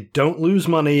they don't lose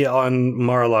money on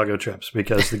Mar-a-Lago trips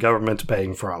because the government's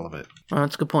paying for all of it. Oh,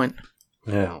 that's a good point.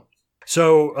 Yeah.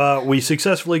 So we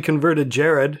successfully converted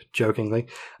Jared, jokingly,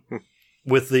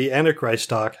 with the Antichrist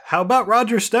talk. How about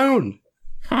Roger Stone?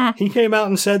 He came out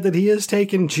and said that he has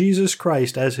taken Jesus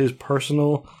Christ as his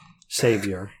personal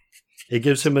savior. It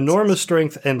gives him enormous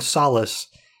strength and solace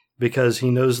because he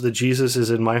knows that Jesus is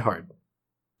in my heart.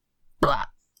 Blah.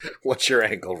 What's your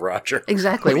angle, Roger?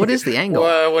 Exactly. What is the angle?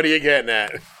 What are you getting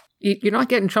at? You're not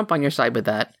getting Trump on your side with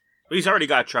that. He's already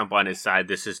got Trump on his side.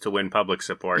 This is to win public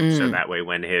support, so that way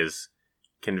when his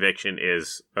conviction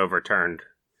is overturned,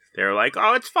 they're like,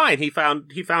 "Oh, it's fine. He found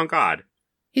God.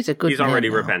 He's a good. He's already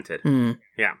man, repented."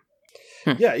 Yeah.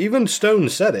 Yeah, even Stone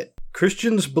said it.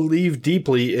 Christians believe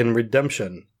deeply in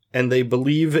redemption, and they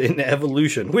believe in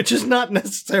evolution, which is not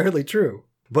necessarily true.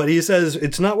 But he says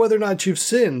it's not whether or not you've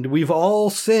sinned. We've all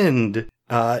sinned.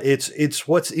 It's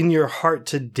what's in your heart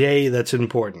today that's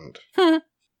important.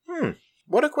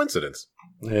 What a coincidence.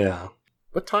 Yeah.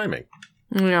 What timing.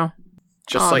 Yeah.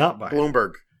 Just like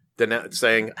Bloomberg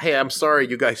saying, hey, I'm sorry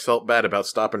you guys felt bad about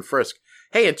stop and frisk.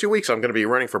 Hey, in 2 weeks I'm going to be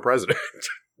running for president.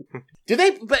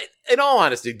 But in all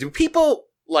honesty, do people,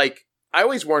 I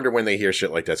always wonder when they hear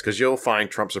shit like this, because you'll find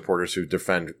Trump supporters who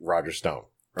defend Roger Stone,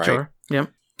 right? Sure,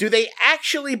 yep. Do they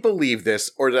actually believe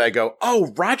this, or do they go,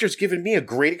 oh, Roger's given me a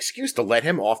great excuse to let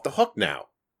him off the hook now?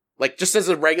 Just as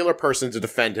a regular person to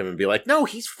defend him and be like, no,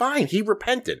 he's fine, he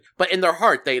repented. But in their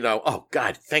heart, they know, oh,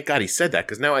 God, thank God he said that,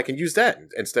 because now I can use that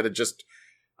instead of just,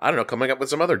 I don't know, coming up with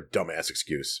some other dumbass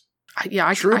excuse.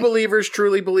 True believers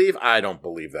truly believe. I don't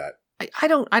believe that. I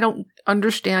don't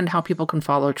understand how people can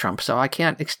follow Trump, so I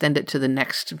can't extend it to the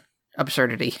next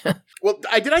absurdity. Well,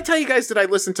 did I tell you guys that I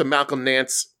listened to Malcolm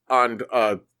Nance on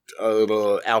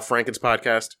Al Franken's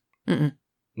podcast? Mm-mm.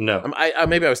 No.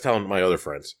 Maybe I was telling my other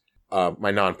friends,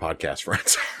 my non-podcast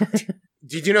friends.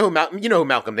 Did you know who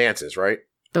Malcolm Nance is, right?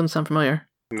 Doesn't sound familiar.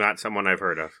 Not someone I've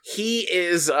heard of. He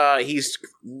is, he's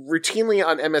routinely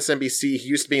on MSNBC. He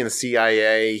used to be in the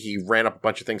CIA. He ran up a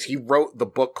bunch of things. He wrote the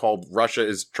book called Russia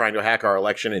is Trying to Hack Our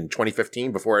Election in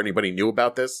 2015 before anybody knew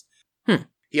about this.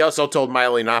 He also told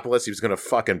Milo Yiannopoulos he was going to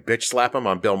fucking bitch slap him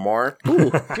on Bill Maher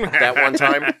that one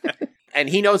time. And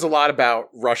he knows a lot about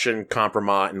Russian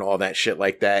compromise and all that shit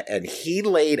like that. And he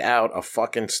laid out a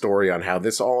fucking story on how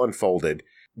this all unfolded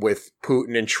with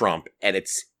Putin and Trump. And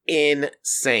it's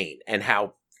insane. And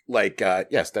how, like,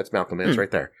 yes, that's Malcolm X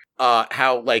right there.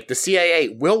 How, like, the CIA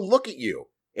will look at you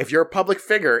if you're a public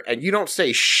figure and you don't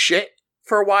say shit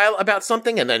for a while about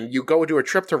something, and then you go do a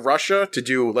trip to Russia to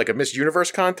do, like, a Miss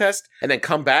Universe contest, and then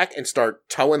come back and start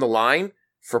towing the line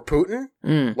for Putin.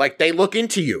 Like, they look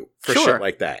into you for shit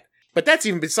like that. But that's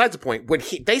even besides the point. When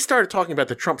they started talking about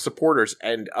the Trump supporters,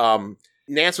 and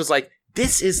Nance was like,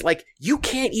 this is like, you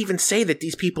can't even say that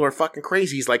these people are fucking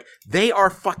crazy. He's like, they are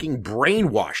fucking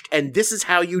brainwashed, and this is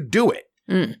how you do it,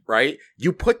 right?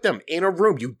 You put them in a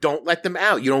room. You don't let them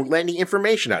out. You don't let any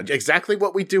information out. Exactly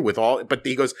what we do with all, but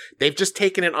he goes, they've just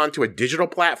taken it onto a digital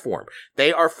platform.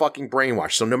 They are fucking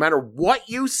brainwashed. So no matter what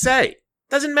you say,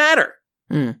 doesn't matter.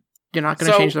 You're not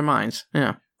going to change their minds.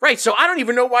 Yeah. Right, so I don't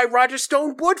even know why Roger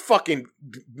Stone would fucking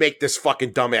make this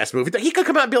fucking dumbass movie. He could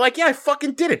come out and be like, yeah, I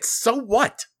fucking did it. So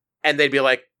what? And they'd be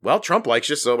like, well, Trump likes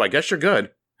you, so I guess you're good.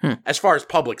 As far as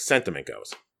public sentiment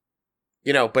goes.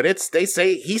 You know, but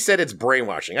he said it's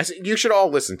brainwashing. I said, you should all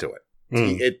listen to it.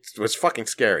 It was fucking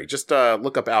scary. Just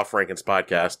look up Al Franken's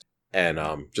podcast and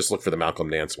just look for the Malcolm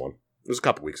Nance one. It was a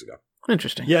couple weeks ago.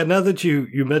 Interesting. Yeah, now that you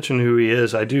mention who he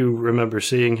is, I do remember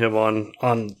seeing him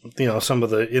on some of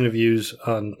the interviews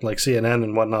on like CNN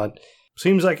and whatnot.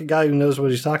 Seems like a guy who knows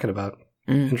what he's talking about.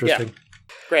 Interesting. Yeah.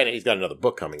 Granted, he's got another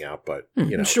book coming out, but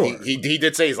you know, sure. he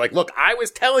did say, he's like, look, I was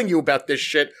telling you about this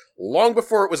shit long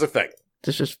before it was a thing.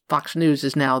 This is Fox News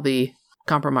is now the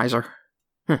compromiser.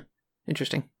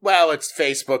 Interesting. Well, it's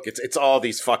Facebook. It's all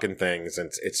these fucking things,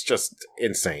 and it's just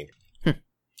insane.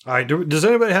 All right. Does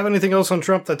anybody have anything else on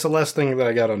Trump? That's the last thing that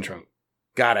I got on Trump.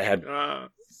 God, I had...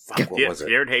 what was it?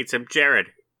 Jared hates him. Jared.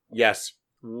 Yes.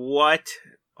 What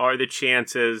are the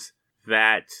chances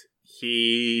that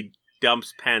he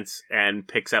dumps Pence and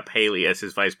picks up Haley as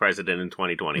his vice president in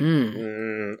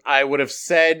 2020? I would have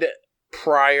said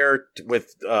prior with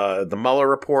the Mueller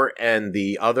report and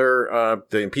the other,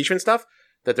 the impeachment stuff,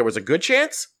 that there was a good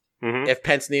chance if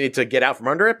Pence needed to get out from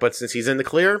under it. But since he's in the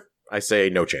clear, I say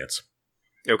no chance.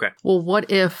 Okay. Well, what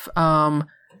if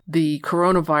the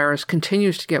coronavirus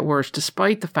continues to get worse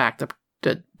despite the fact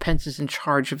that Pence is in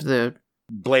charge of the...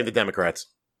 Blame the Democrats.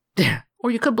 Yeah.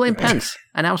 Or you could blame Pence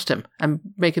and oust him and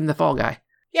make him the fall guy.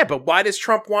 Yeah, but why does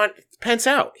Trump want Pence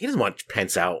out? He doesn't want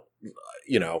Pence out,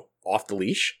 off the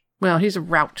leash. Well, he's a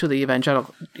route to the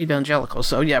evangelical,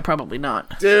 so yeah, probably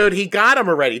not. Dude, he got him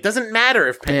already. It doesn't matter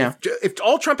if Pence... Yeah. If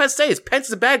all Trump has to say is Pence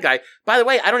is a bad guy. By the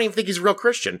way, I don't even think he's a real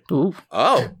Christian. Ooh.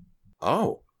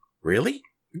 Oh, really?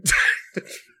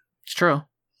 It's true.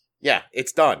 Yeah,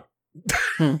 it's done.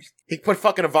 He put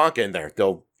fucking Ivanka in there.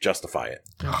 They'll justify it.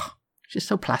 Ugh, she's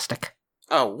so plastic.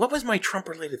 Oh, what was my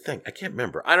Trump-related thing? I can't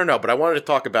remember. I don't know, but I wanted to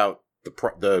talk about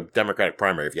the Democratic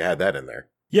primary, if you had that in there.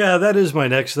 Yeah, that is my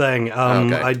next thing. Okay.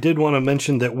 I did want to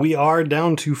mention that we are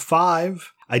down to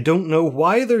 5. I don't know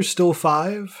why there's still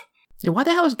 5. Yeah, why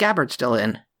the hell is Gabbard still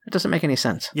in? It doesn't make any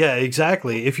sense. Yeah,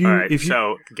 exactly.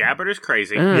 So Gabbard is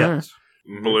crazy. Yes.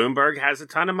 Bloomberg has a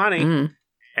ton of money,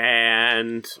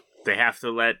 and they have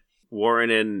to let Warren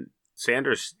and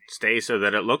Sanders stay so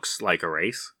that it looks like a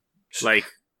race. Like,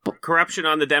 corruption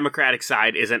on the Democratic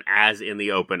side isn't as in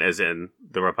the open as in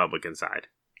the Republican side.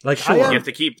 Like, sure. You have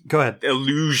to keep Go ahead.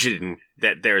 illusion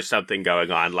that there's something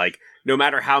going on. Like, no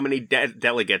matter how many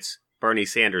delegates Bernie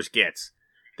Sanders gets,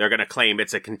 they're going to claim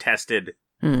it's a contested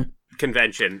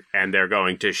convention, and they're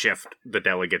going to shift the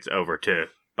delegates over to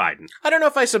Biden. I don't know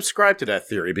if I subscribe to that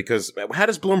theory, because how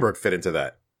does Bloomberg fit into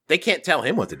that? They can't tell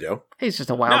him what to do. He's just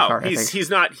a wild card.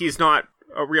 He's not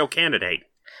a real candidate.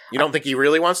 You don't think he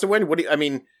really wants to win?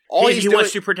 He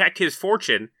wants to protect his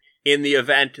fortune in the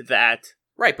event that...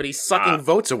 Right, but he's sucking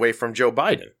votes away from Joe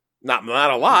Biden. Not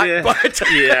a lot, but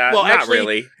yeah, well, not actually,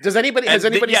 really. Has anybody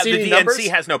seen any numbers? The DNC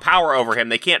has no power over him.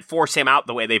 They can't force him out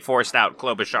the way they forced out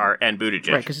Klobuchar and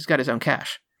Buttigieg. Right, because he's got his own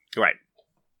cash. Right.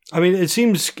 I mean, it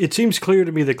seems clear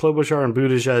to me that Klobuchar and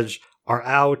Buttigieg are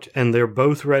out, and they're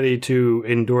both ready to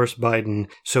endorse Biden.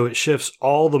 So it shifts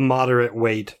all the moderate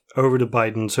weight over to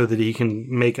Biden, so that he can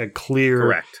make a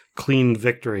clear, clean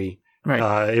victory.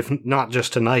 Right. If not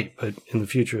just tonight, but in the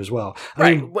future as well.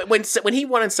 I mean, when he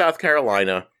won in South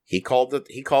Carolina, he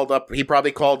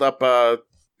probably called up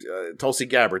Tulsi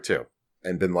Gabbard too,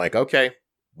 and been like, okay,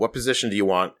 what position do you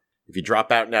want? If you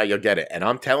drop out now, you'll get it. And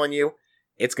I'm telling you,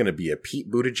 it's going to be a Pete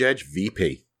Buttigieg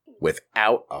VP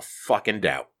without a fucking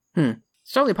doubt.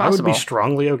 It's totally possible. I would be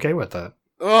strongly okay with that.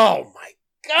 Oh my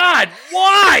God,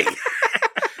 why?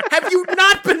 Have you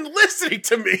not been listening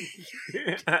to me?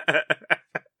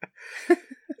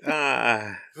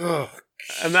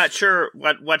 I'm not sure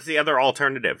what's the other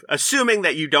alternative. Assuming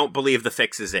that you don't believe the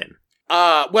fix is in.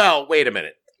 Well, wait a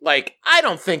minute. Like, I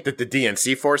don't think that the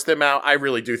DNC forced them out. I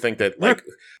really do think that, like,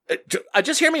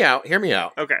 just hear me out. Hear me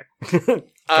out. Okay.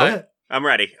 I'm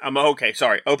ready. I'm okay.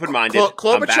 Sorry. Open-minded.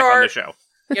 Klobuchar, I'm back on the show.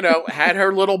 Had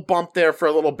her little bump there for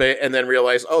a little bit and then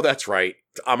realized, oh, that's right.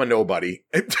 I'm a nobody.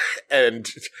 And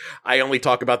I only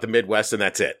talk about the Midwest and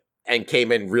that's it. And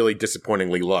came in really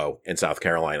disappointingly low in South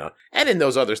Carolina. And in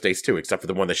those other states, too, except for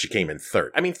the one that she came in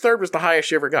third. I mean, third was the highest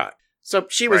she ever got. So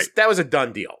that was a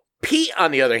done deal. Pete,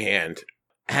 on the other hand,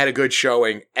 had a good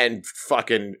showing and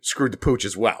fucking screwed the pooch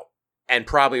as well. And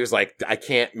probably was like, I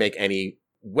can't make any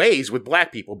ways with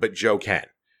black people, but Joe can.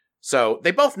 So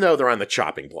they both know they're on the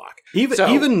chopping block.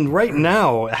 Even right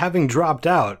now, having dropped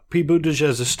out, Pete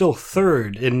Buttigieg is still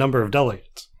third in number of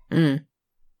delegates.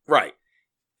 Right.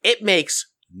 It makes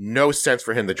no sense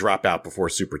for him to drop out before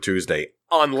Super Tuesday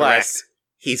unless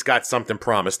he's got something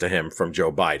promised to him from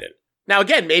Joe Biden. Now,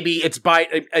 again, maybe it's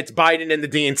Biden and the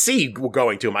DNC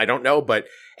going to him. I don't know. But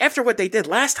after what they did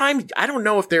last time, I don't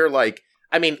know if they're like,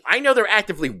 I mean, I know they're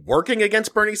actively working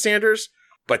against Bernie Sanders,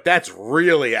 but that's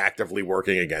really actively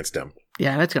working against him.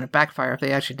 Yeah, that's going to backfire if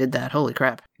they actually did that. Holy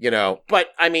crap. But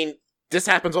I mean, this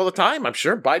happens all the time. I'm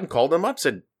sure Biden called him up,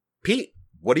 said, Pete,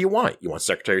 what do you want? You want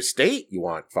Secretary of State? You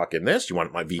want fucking this? You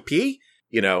want my VP?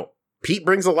 Pete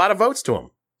brings a lot of votes to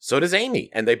him. So does Amy.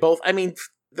 And they both, I mean,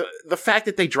 the fact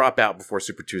that they drop out before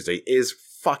Super Tuesday is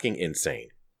fucking insane.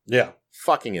 Yeah.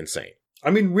 Fucking insane. I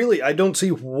mean, really, I don't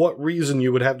see what reason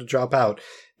you would have to drop out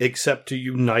except to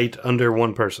unite under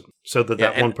one person so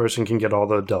that one person can get all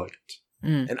the delegates.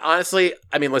 And honestly,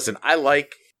 I mean, listen, I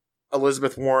like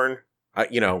Elizabeth Warren, as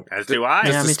do I.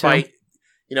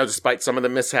 Despite some of the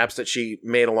mishaps that she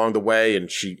made along the way,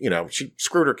 and she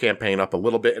screwed her campaign up a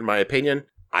little bit, in my opinion.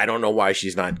 I don't know why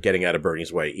she's not getting out of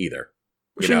Bernie's way either.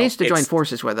 She needs to join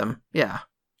forces with him. Yeah,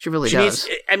 she really does.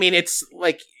 It's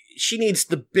like she needs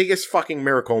the biggest fucking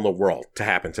miracle in the world to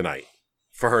happen tonight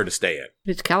for her to stay in.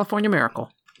 It's California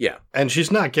miracle. Yeah. And she's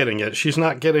not getting it. She's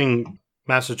not getting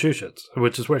Massachusetts,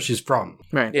 which is where she's from.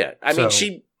 Right. Yeah. I mean,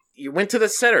 you went to the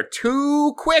center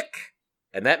too quick,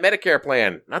 and that Medicare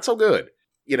plan, not so good.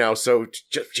 So,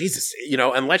 Jesus,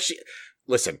 unless she...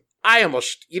 Listen, I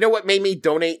almost... You know what made me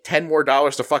donate $10 more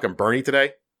to fucking Bernie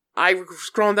today? I was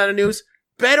scrolling down the news.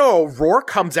 Beto O'Rourke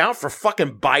comes out for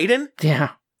fucking Biden?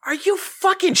 Yeah. Are you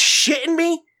fucking shitting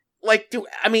me? Like,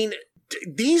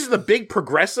 these are the big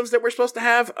progressives that we're supposed to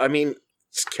have? I mean,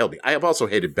 it's killed me. I have also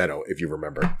hated Beto, if you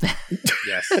remember.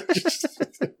 Yes.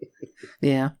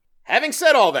 Yeah. Having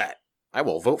said all that, I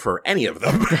will vote for any of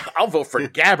them. I'll vote for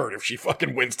Gabbard if she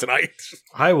fucking wins tonight.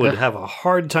 I would have a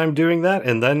hard time doing that,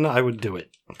 and then I would do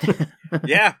it.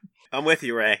 Yeah, I'm with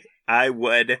you, Ray. I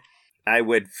would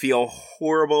feel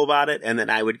horrible about it, and then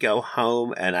I would go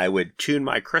home and I would tune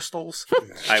my crystals.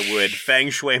 I would feng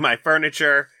shui my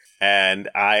furniture, and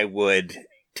I would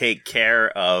take care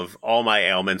of all my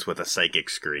ailments with a psychic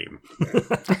scream.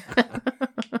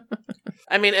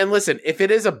 I mean, and listen, if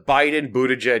it is a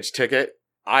Biden-Buttigieg ticket,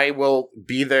 I will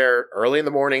be there early in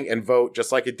the morning and vote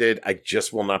just like it did. I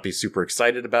just will not be super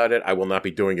excited about it. I will not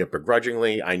be doing it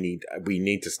begrudgingly. We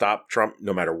need to stop Trump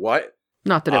no matter what.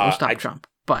 Not that it will stop Trump,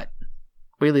 but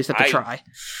we at least have to try.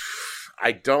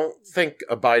 I don't think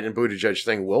a Biden-Buttigieg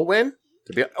thing will win.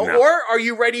 No. Or are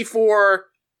you ready for,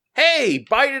 hey,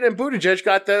 Biden and Buttigieg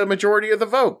got the majority of the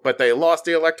vote, but they lost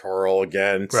the electoral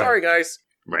again. Right. Sorry, guys.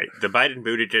 Right. The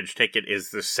Biden-Buttigieg ticket is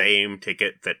the same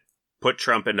ticket that put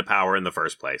Trump into power in the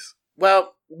first place.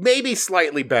 Well, maybe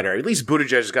slightly better. At least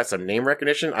Buttigieg has got some name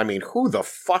recognition. I mean, who the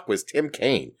fuck was Tim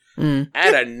Kaine?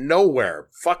 Out of nowhere.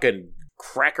 Fucking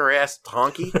cracker-ass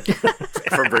honky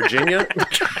from Virginia.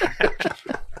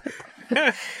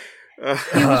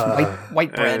 He was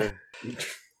white bread.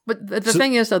 But the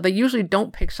thing is, though, they usually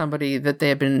don't pick somebody that they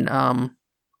have been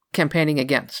campaigning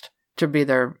against to be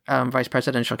their vice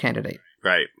presidential candidate.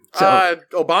 Right. So,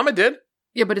 Obama did.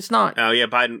 Yeah, but it's not. Oh, yeah,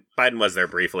 Biden was there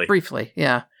briefly. Briefly,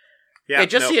 yeah. Yeah,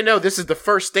 so you know, this is the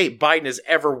first state Biden has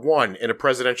ever won in a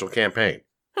presidential campaign.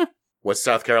 Was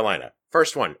South Carolina.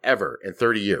 First one ever in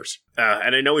 30 years.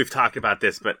 And I know we've talked about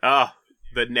this, but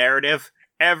the narrative,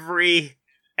 every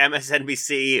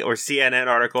MSNBC or CNN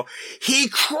article, he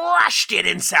crushed it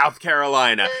in South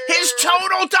Carolina. His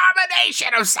total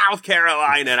domination of South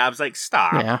Carolina. And I was like,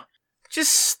 stop. Yeah.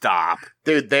 Just stop.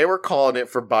 Dude, they were calling it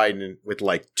for Biden with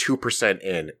like 2%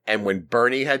 in. And when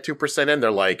Bernie had 2% in,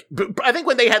 they're like, I think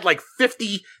when they had like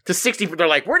 50 to 60, they're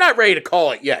like, we're not ready to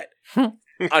call it yet.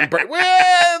 On Bernie,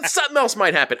 well, something else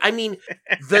might happen. I mean,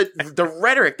 the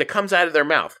rhetoric that comes out of their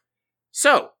mouth.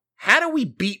 So, how do we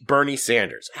beat Bernie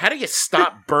Sanders? How do you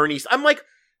stop Bernie? I'm like,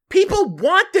 people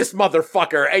want this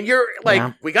motherfucker. And you're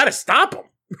like, we got to stop him.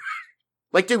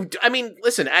 Like, dude, I mean,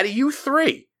 listen, out of you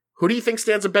three, who do you think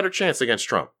stands a better chance against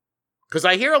Trump? Because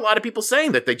I hear a lot of people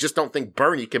saying that they just don't think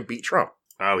Bernie can beat Trump.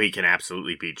 Oh, he can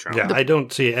absolutely beat Trump. Yeah, I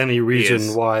don't see any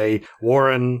reason why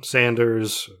Warren,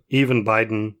 Sanders, even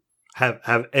Biden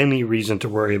have any reason to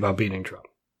worry about beating Trump.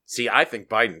 See, I think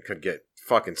Biden could get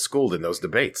fucking schooled in those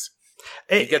debates.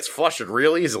 He gets flustered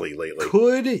real easily lately.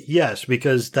 Could, yes,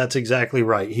 because that's exactly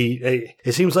right.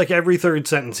 It seems like every third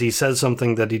sentence he says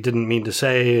something that he didn't mean to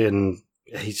say, and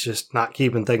he's just not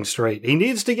keeping things straight. He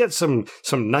needs to get some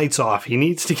nights off. He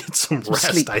needs to get some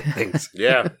rest, sleep. I think.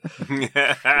 Yeah. You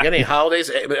get any holidays?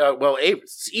 Well,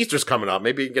 Easter's coming up.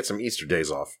 Maybe you can get some Easter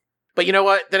days off. But you know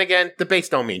what? Then again, debates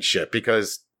don't mean shit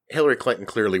because Hillary Clinton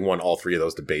clearly won all three of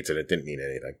those debates and it didn't mean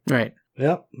anything. Right.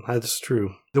 Yep, that's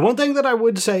true. The one thing that I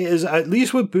would say is, at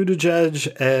least with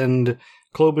Buttigieg and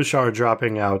Klobuchar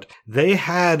dropping out, they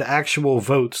had actual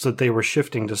votes that they were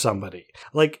shifting to somebody.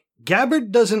 Like,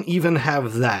 Gabbard doesn't even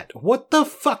have that. What the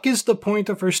fuck is the point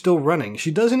of her still running?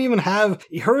 She doesn't even have...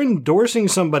 Her endorsing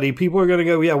somebody, people are going to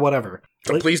go, yeah, whatever.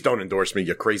 So please don't endorse me,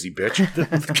 you crazy bitch.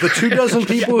 The 2 dozen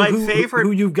people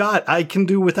who you've got, I can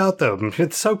do without them.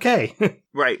 It's okay.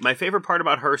 Right. My favorite part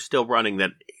about her still running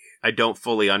that I don't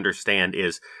fully understand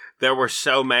is there were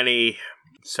so many,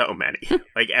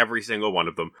 like every single one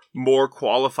of them, more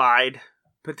qualified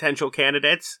potential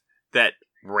candidates that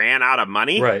ran out of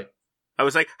money. Right. I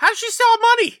was like, how does she still have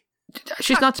money?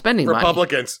 She's not spending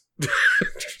Republicans. Money.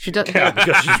 She does. Yeah,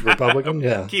 because she's Republican,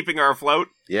 yeah. Keeping her afloat.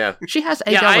 Yeah. She has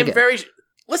a delegate.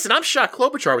 Listen, I'm shocked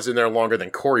Klobuchar was in there longer than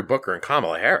Cory Booker and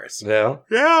Kamala Harris. Yeah.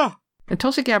 Yeah. And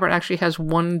Tulsi Gabbard actually has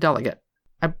one delegate.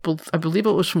 I believe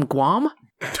it was from Guam.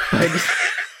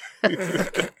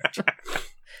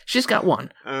 She's got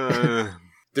one.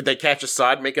 Did they catch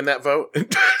Assad making that vote?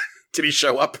 Did he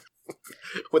show up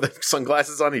with the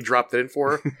sunglasses on? He dropped it in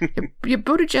for her? Your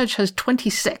Buttigieg has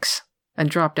 26 and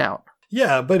dropped out.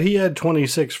 Yeah, but he had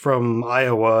 26 from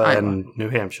Iowa and New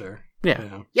Hampshire.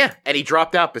 Yeah, and he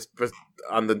dropped out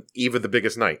on the eve of the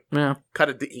biggest night. Yeah.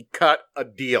 He cut a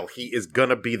deal. He is going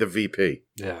to be the VP.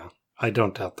 Yeah, I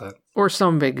don't doubt that. Or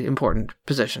some big, important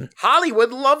position.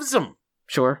 Hollywood loves him.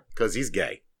 Sure. Because he's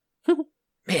gay.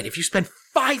 Man, if you spend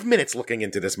 5 minutes looking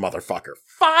into this motherfucker,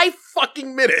 5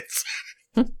 fucking minutes.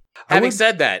 Having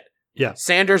said that,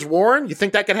 Sanders Warren, you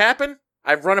think that could happen?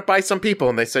 I've run it by some people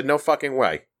and they said no fucking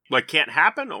way. Like, can't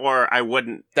happen, or I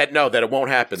wouldn't... That it won't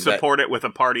happen. Support it with a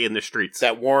party in the streets.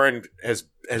 That Warren has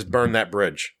burned that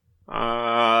bridge.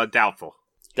 Doubtful.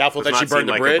 Doubtful that she burned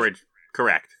the bridge?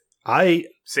 Correct.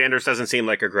 Sanders doesn't seem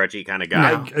like a grudgy kind of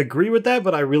guy. I agree with that,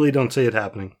 but I really don't see it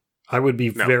happening. I would be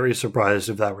very surprised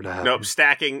if that were to happen. Nope,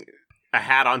 stacking a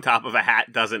hat on top of a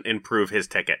hat doesn't improve his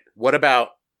ticket. What about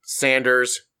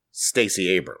Sanders, Stacey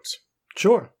Abrams?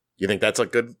 Sure. You think that's a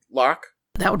good lock?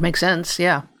 That would make sense,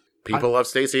 yeah. People love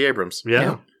Stacey Abrams.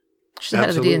 Yeah. She's the head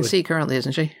of the DNC currently,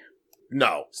 isn't she?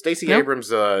 No. Stacey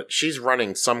Abrams, she's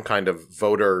running some kind of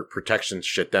voter protection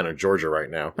shit down in Georgia right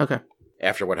now. Okay.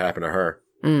 After what happened to her.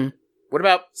 Mm. What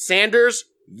about Sanders?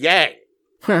 Yang.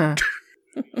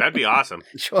 That'd be awesome.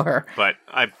 Sure. But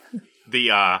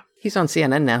he's on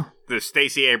CNN now. The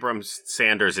Stacey Abrams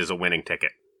Sanders is a winning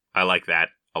ticket. I like that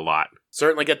a lot.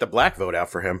 Certainly get the black vote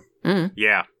out for him. Mm.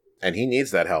 Yeah. And he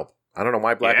needs that help. I don't know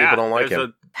why black people don't like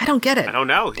him. I don't get it. I don't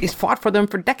know. He's fought for them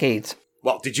for decades.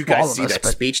 Well, did you guys see that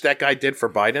speech that guy did for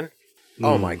Biden?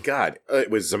 Oh my God. It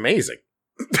was amazing.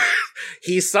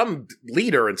 He's some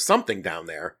leader in something down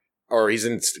there. Or he's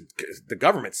in the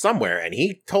government somewhere, and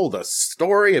he told a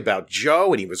story about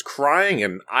Joe, and he was crying,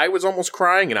 and I was almost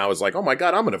crying, and I was like, oh my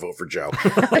God, I'm going to vote for Joe.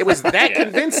 It was that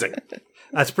convincing.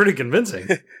 That's pretty convincing.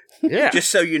 Yeah.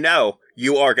 Just so you know,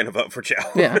 you are going to vote for Joe.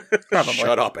 Yeah, probably.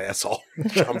 Shut up, asshole.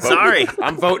 Sorry.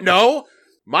 I'm voting no.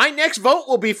 My next vote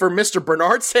will be for Mr.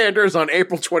 Bernard Sanders on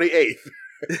April 28th.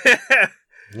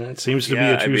 That seems to be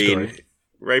a true story.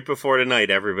 Right before tonight,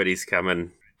 everybody's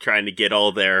coming, trying to get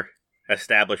all their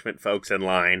establishment folks in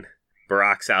line.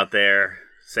 Barack's out there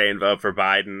saying vote for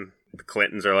Biden. The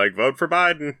Clintons are like, vote for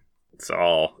Biden. It's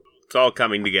all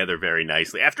coming together very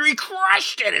nicely. After he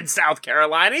crushed it in South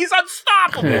Carolina, he's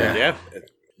unstoppable. Yeah.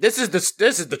 This is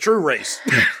the true race.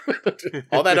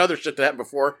 All that other shit that happened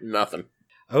before, nothing.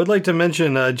 I would like to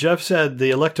mention, Jeff said the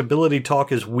electability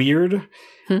talk is weird.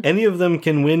 Any of them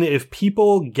can win if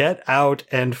people get out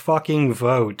and fucking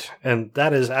vote. And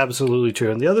that is absolutely true.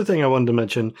 And the other thing I wanted to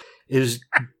mention is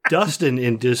Dustin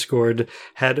in Discord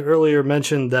had earlier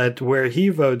mentioned that where he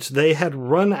votes, they had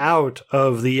run out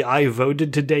of the I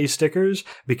voted today stickers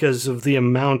because of the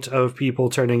amount of people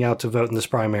turning out to vote in this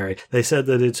primary. They said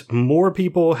that it's more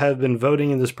people have been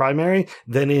voting in this primary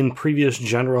than in previous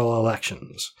general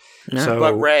elections. Yeah. So,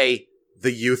 But Ray,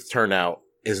 the youth turnout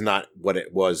is not what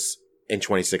it was in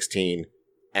 2016,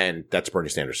 and that's Bernie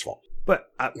Sanders' fault.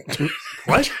 But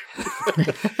what?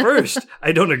 First,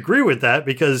 I don't agree with that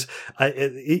because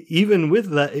even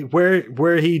with that,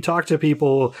 where he talked to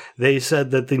people, they said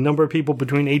that the number of people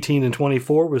between 18 and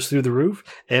 24 was through the roof.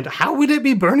 And how would it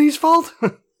be Bernie's fault?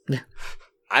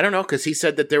 I don't know, because he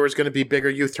said that there was going to be bigger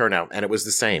youth turnout, and it was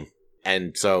the same.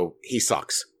 And so he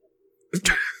sucks.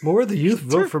 More of the youth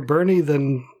vote for Bernie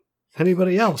than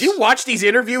anybody else. Do you watch these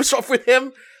interviews with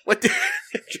him? What?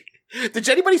 Did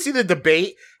anybody see the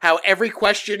debate? How every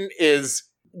question is,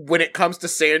 when it comes to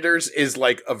Sanders, is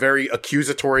like a very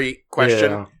accusatory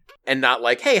question. Yeah. And not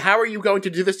like, hey, how are you going to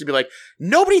do this? To be like,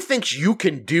 nobody thinks you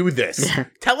can do this.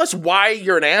 Tell us why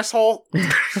you're an asshole.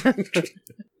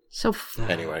 So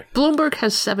Anyway. Bloomberg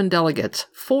has 7 delegates.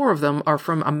 4 of them are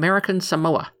from American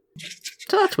Samoa.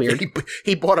 So that's weird.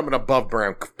 He bought him an above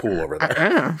ground pool over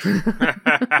there.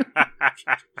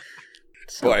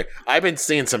 Boy, I've been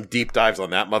seeing some deep dives on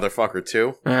that motherfucker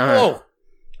too. Oh,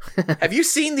 have you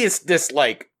seen this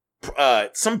like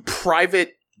some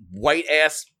private white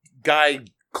ass guy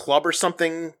club or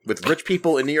something with rich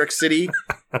people in New York City?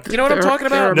 You know what I'm talking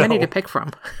about? There are many to pick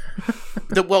from.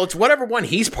 Well, it's whatever one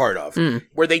he's part of,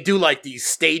 where they do like these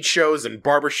stage shows and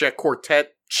barbershop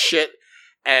quartet shit,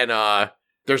 and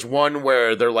there's one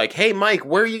where they're like, hey, Mike,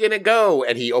 where are you going to go?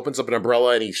 And he opens up an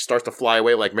umbrella and he starts to fly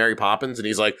away like Mary Poppins. And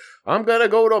he's like, I'm going to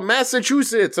go to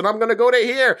Massachusetts and I'm going to go to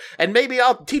here. And maybe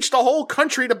I'll teach the whole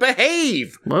country to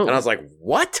behave. Whoa. And I was like,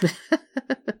 what?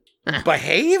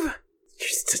 Behave?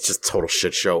 It's just total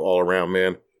shit show all around,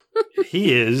 man.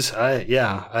 He is.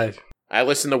 I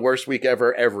listen to Worst Week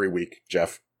Ever every week,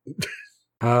 Jeff.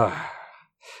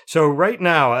 So right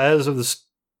now, as of this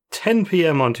 10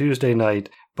 p.m. on Tuesday night,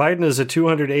 Biden is at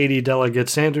 280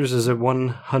 delegates. Sanders is at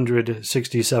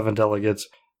 167 delegates.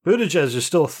 Buttigieg is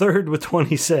still third with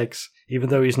 26, even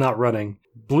though he's not running.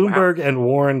 Bloomberg and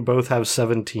Warren both have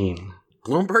 17.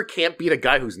 Bloomberg can't beat a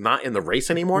guy who's not in the race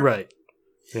anymore? Right.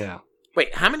 Yeah.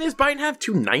 Wait, how many does Biden have?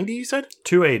 290, you said?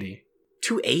 280.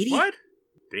 280? What?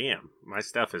 Damn, my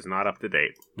stuff is not up to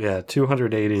date. Yeah,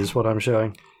 280 is what I'm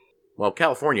showing. Well,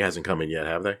 California hasn't come in yet,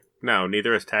 have they? No,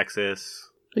 neither is Texas.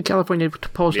 The California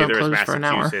polls don't close for an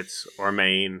hour. Neither is Massachusetts or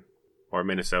Maine or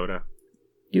Minnesota.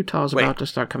 Utah's about to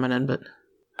start coming in, but...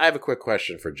 I have a quick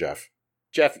question for Jeff.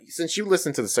 Jeff, since you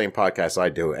listen to the same podcast I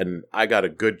do, and I got a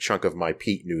good chunk of my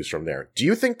Pete news from there, do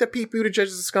you think that Pete Buttigieg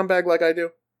is a scumbag like I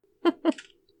do?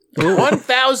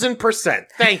 1,000%.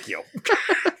 Thank you.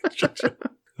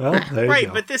 Well, there you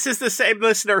go. But this is the same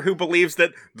listener who believes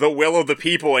that the will of the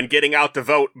people and getting out to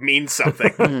vote means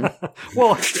something.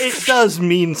 Well, it does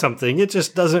mean something. It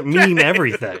just doesn't mean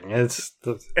everything.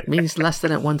 It means less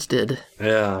than it once did.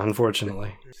 Yeah,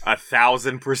 unfortunately.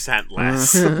 1,000%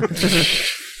 less.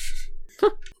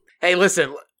 Hey,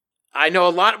 listen, I know a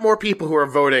lot more people who are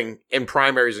voting in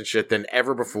primaries and shit than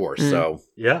ever before, so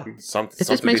yeah, it something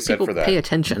just to be makes said people for that. pay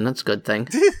attention. That's a good thing.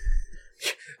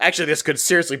 Actually, this could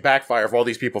seriously backfire if all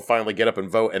these people finally get up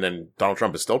and vote and then Donald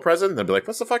Trump is still president. They'll be like,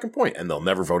 what's the fucking point? And they'll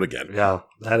never vote again. Yeah,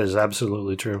 that is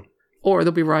absolutely true. Or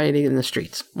they'll be rioting in the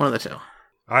streets. One of the two. All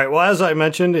right, well, as I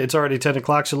mentioned, it's already 10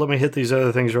 o'clock, so let me hit these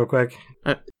other things real quick.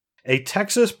 A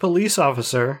Texas police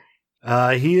officer,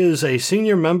 he is a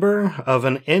senior member of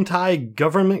an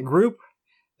anti-government group.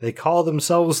 They call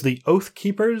themselves the Oath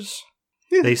Keepers.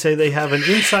 They say they have an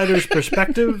insider's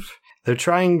perspective. They're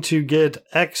trying to get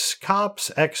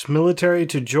ex-cops, ex-military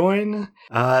to join.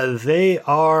 They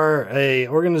are an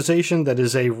organization that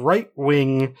is a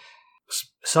right-wing.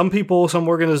 Some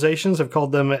organizations have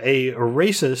called them a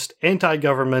racist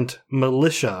anti-government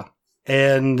militia.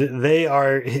 And they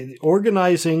are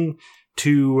organizing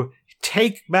to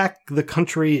take back the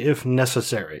country if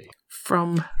necessary.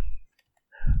 From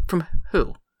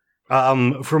who?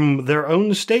 From their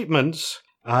own statements,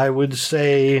 I would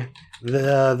say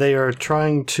they are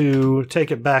trying to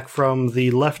take it back from the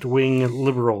left-wing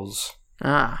liberals.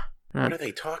 What are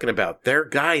they talking about? They're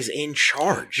guys in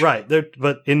charge. Right,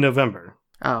 but in November.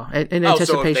 Oh, in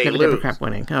anticipation of a Democrat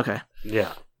winning. Okay.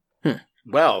 Yeah.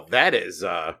 Well, that is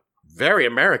very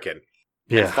American.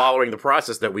 Yeah. And following the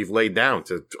process that we've laid down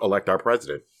to elect our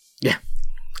president. Yeah.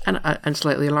 And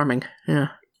slightly alarming, yeah.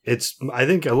 It's, I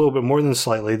think, a little bit more than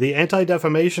slightly. The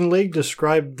Anti-Defamation League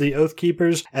described the Oath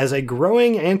Keepers as a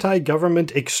growing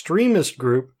anti-government extremist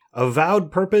group.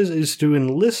 Avowed purpose is to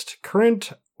enlist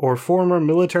current or former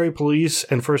military, police,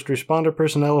 and first responder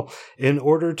personnel in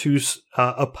order to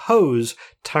oppose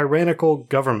tyrannical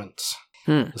governments.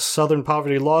 The Southern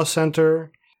Poverty Law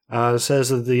Center says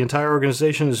that the entire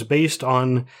organization is based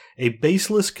on a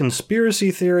baseless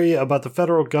conspiracy theory about the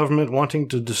federal government wanting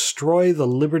to destroy the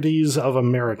liberties of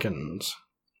Americans.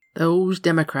 Those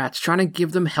Democrats trying to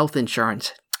give them health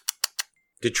insurance.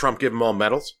 Did Trump give them all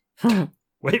medals?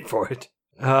 Wait for it.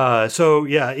 So,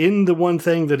 yeah, in the one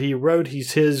thing that he wrote, he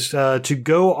says to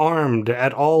go armed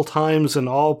at all times and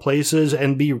all places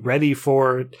and be ready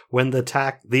for it when the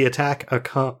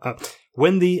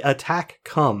attack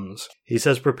comes. He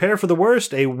says, prepare for the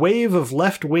worst, a wave of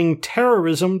left-wing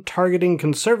terrorism targeting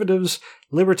conservatives,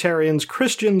 libertarians,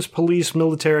 Christians, police,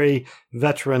 military,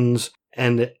 veterans,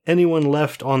 and anyone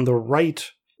left on the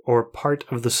right or part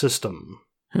of the system.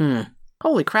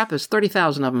 Holy crap, there's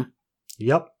 30,000 of them.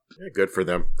 Yep. Yeah, good for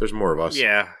them. There's more of us.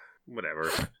 Yeah, whatever.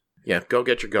 Yeah, go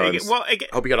get your guns.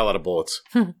 Hope you got a lot of bullets.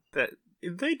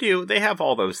 They do. They have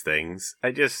all those things.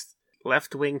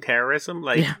 Left-wing terrorism,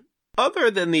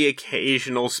 other than the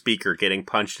occasional speaker getting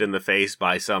punched in the face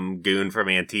by some goon from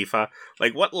Antifa,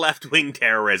 what left-wing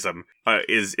terrorism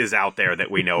is out there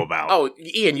that we know about? Oh,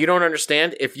 Ian, you don't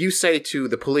understand? If you say to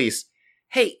the police,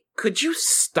 hey, could you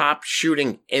stop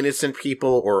shooting innocent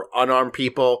people or unarmed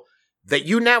people, that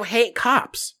you now hate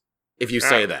cops if you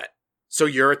say that. So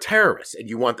you're a terrorist, and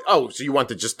you want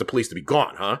the police to be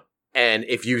gone, huh? And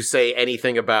if you say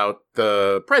anything about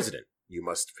the president, you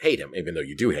must hate him, even though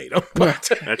you do hate him.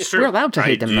 But that's true. We're allowed to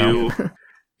hate him, though.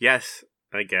 Yes,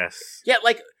 I guess. Yeah,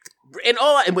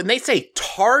 and when they say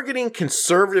targeting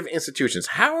conservative institutions,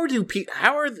 how are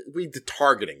we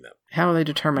targeting them? How are they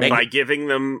determining? By making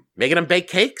them bake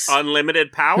cakes?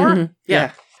 Unlimited power? Mm-hmm.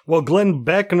 Yeah. Well, Glenn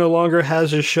Beck no longer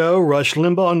has his show. Rush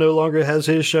Limbaugh no longer has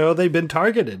his show. They've been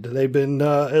targeted. They've been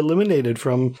eliminated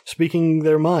from speaking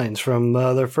their minds, from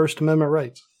their First Amendment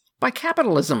rights. By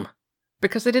capitalism.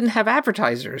 Because they didn't have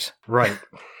advertisers. Right.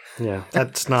 Yeah,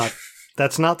 that's not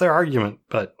their argument,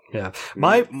 but yeah.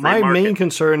 My main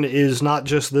concern is not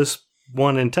just this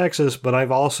one in Texas, but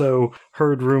I've also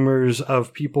heard rumors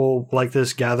of people like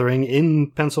this gathering in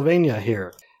Pennsylvania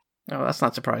here. Oh, that's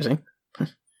not surprising.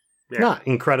 Yeah. Not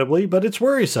incredibly, but it's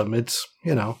worrisome. It's,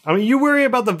 you worry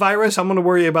about the virus, I'm going to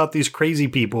worry about these crazy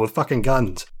people with fucking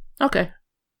guns. Okay.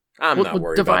 I'm not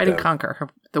worried about divide and conquer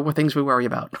the things we worry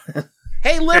about.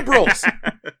 Hey, liberals!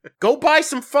 Go buy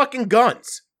some fucking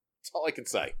guns. That's all I can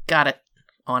say. Got it.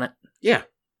 On it. Yeah.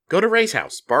 Go to Ray's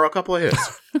house. Borrow a couple of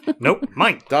his. Nope,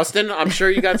 mine. Dustin, I'm sure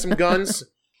you got some guns.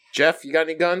 Jeff, you got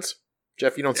any guns?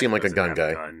 Jeff, you don't seem like a gun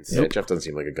guy. Guns. Yeah, Jeff doesn't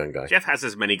seem like a gun guy. Jeff has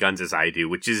as many guns as I do,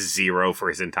 which is 0 for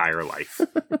his entire life.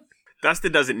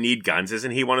 Dustin doesn't need guns.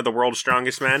 Isn't he one of the world's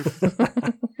strongest men?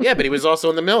 Yeah, but he was also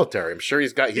in the military. I'm sure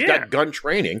he's got gun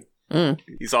training.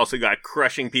 He's also got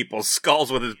crushing people's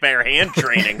skulls with his bare hand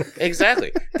training.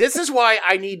 Exactly. This is why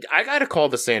I got to call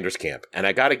the Sanders camp, and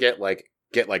I got to get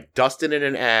Dustin in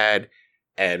an ad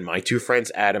and my two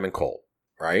friends Adam and Cole,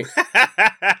 right?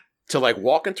 To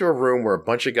walk into a room where a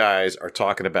bunch of guys are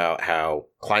talking about how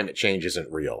climate change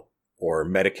isn't real or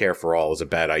Medicare for all is a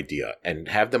bad idea, and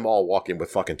have them all walk in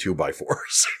with fucking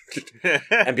 2x4s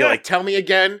and be like, tell me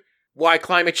again why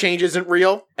climate change isn't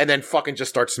real, and then fucking just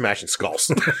start smashing skulls.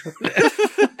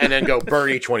 And then go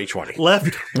Bernie 2020.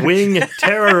 Left-wing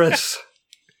terrorists.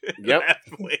 Yep.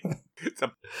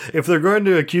 If they're going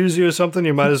to accuse you of something,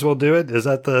 you might as well do it. Is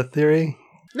that the theory?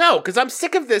 No, because I'm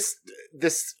sick of this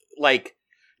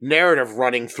narrative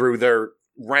running through their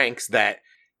ranks that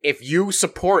if you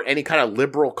support any kind of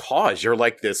liberal cause, you're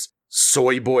like this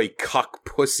soy boy cuck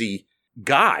pussy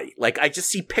guy. I just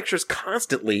see pictures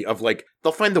constantly of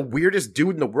they'll find the weirdest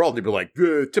dude in the world and they'll be like,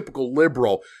 typical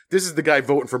liberal. This is the guy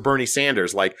voting for Bernie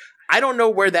Sanders. I don't know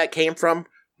where that came from,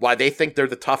 why they think they're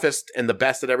the toughest and the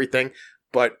best at everything,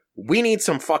 but we need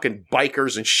some fucking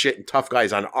bikers and shit and tough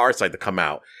guys on our side to come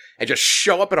out and just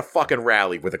show up at a fucking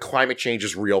rally with a climate change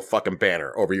is real fucking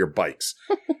banner over your bikes.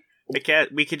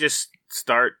 We could just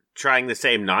start trying the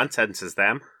same nonsense as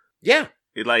them. Yeah.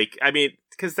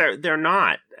 Because they're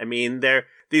not.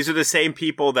 These are the same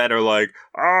people that are like,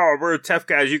 oh, we're tough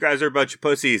guys, you guys are a bunch of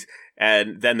pussies.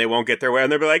 And then they won't get their way,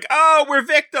 and they'll be like, oh, we're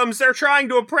victims, they're trying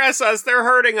to oppress us, they're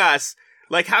hurting us.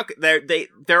 How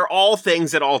they're all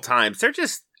things at all times. They're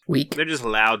just weak. They're just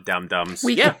loud dum-dums.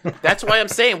 Yeah, that's why I'm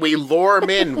saying we lure them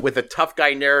in with a tough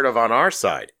guy narrative on our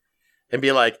side. And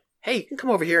be like, hey, you can come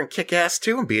over here and kick ass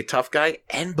too and be a tough guy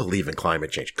and believe in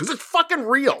climate change because it's fucking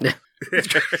real.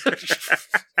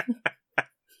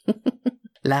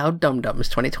 Loud dum-dums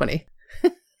 2020.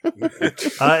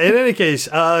 In any case,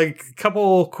 a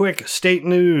couple quick state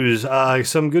news.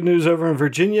 Some good news over in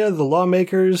Virginia. The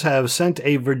lawmakers have sent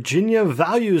a Virginia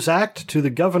Values Act to the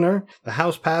governor. The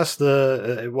House passed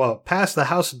the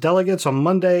House delegates on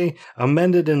Monday,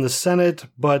 amended in the Senate,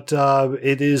 but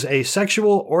it is a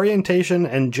sexual orientation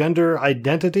and gender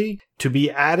identity to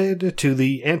be added to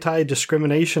the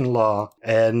anti-discrimination law.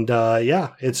 And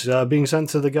it's being sent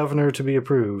to the governor to be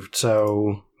approved.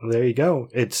 So there you go.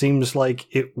 It seems like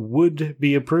it would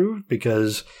be approved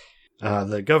because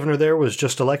the governor there was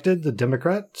just elected, the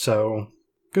Democrat. So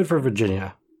good for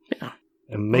Virginia. Yeah.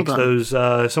 And makes those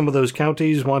some of those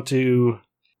counties want to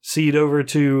cede over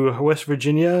to West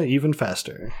Virginia even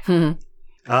faster.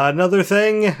 Another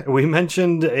thing, we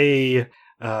mentioned the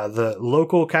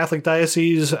local Catholic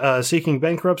diocese seeking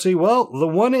bankruptcy. Well, the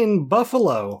one in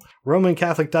Buffalo, Roman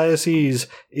Catholic Diocese,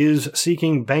 is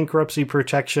seeking bankruptcy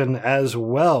protection as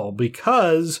well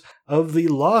because of the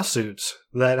lawsuits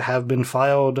that have been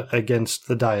filed against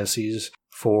the diocese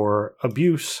for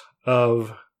abuse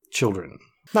of children.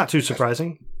 Not too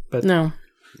surprising, but... No.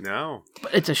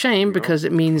 But it's a shame because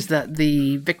it means that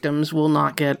the victims will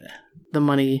not get the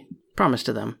money promised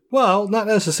to them. Well, not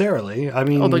necessarily. I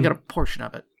mean... they get a portion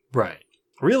of it. Right.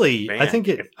 Really, Man. I think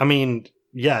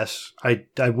yes,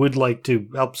 I would like to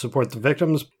help support the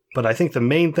victims, but I think the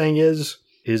main thing is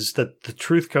that the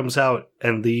truth comes out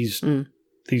and these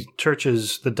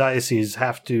churches, the diocese,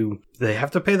 have to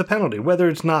pay the penalty, whether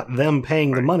it's not them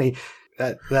paying the money.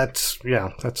 That's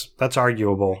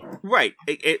arguable. Right.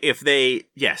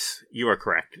 Yes, you are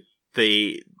correct.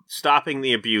 The stopping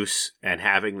the abuse and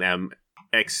having them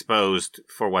exposed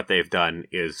for what they've done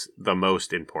is the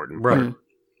most important. Right.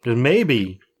 And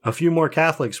maybe a few more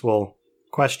Catholics will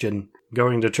question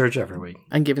going to church every week.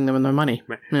 And giving them their money.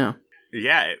 Yeah.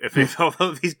 Yeah, if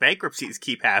although these bankruptcies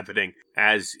keep happening,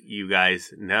 as you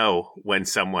guys know, when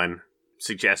someone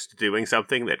suggests doing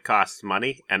something that costs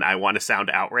money and I want to sound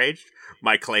outraged,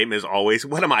 my claim is always,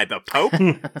 what am I, the Pope?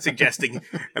 Suggesting,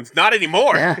 not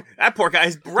anymore. Yeah. That poor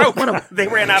guy's broke. They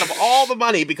ran out of all the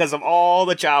money because of all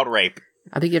the child rape.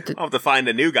 I think you have to... I'll have to find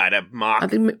a new guy to mock. I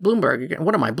think Bloomberg.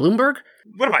 What am I, Bloomberg?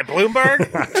 What am I, Bloomberg?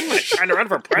 Trying to run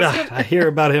for president? I hear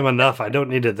about him enough. I don't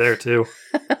need it there, too.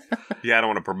 Yeah, I don't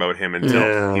want to promote him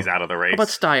until he's out of the race. How about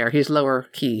Steyer? He's lower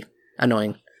key.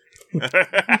 Annoying.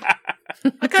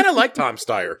 I kind of like Tom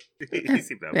Steyer. He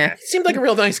seemed okay. Yeah. He seemed like a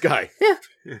real nice guy.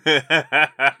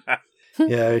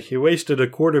 Yeah, he wasted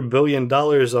 $250 million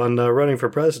on running for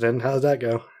president. How's that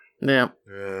go? Yeah.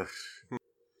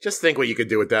 Just think what you could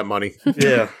do with that money.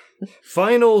 Yeah.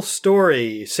 Final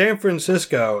story. San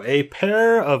Francisco. A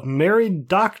pair of married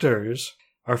doctors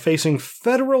are facing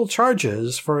federal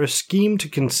charges for a scheme to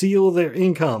conceal their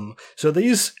income. So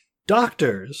these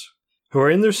doctors, who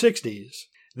are in their 60s,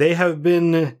 they have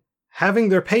been having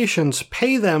their patients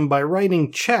pay them by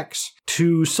writing checks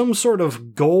to some sort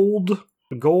of gold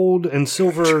and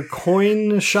silver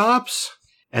coin shops.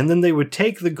 And then they would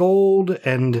take the gold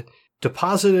and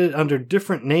deposit it under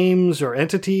different names or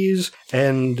entities,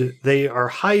 and they are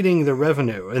hiding the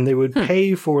revenue. And they would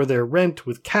pay for their rent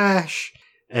with cash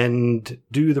and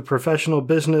do the professional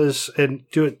business and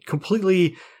do it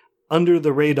completely under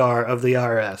the radar of the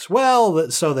IRS. Well,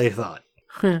 so they thought.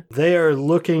 They are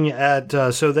looking at,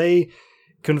 so they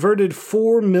converted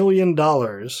 $4 million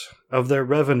of their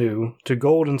revenue to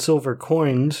gold and silver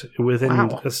coins within a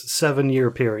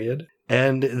 7-year period.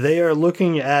 And they are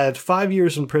looking at 5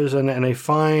 years in prison and a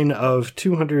fine of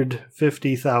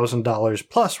 $250,000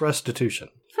 plus restitution.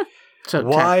 So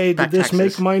why did this taxes.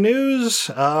 make my news?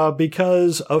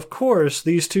 Because, of course,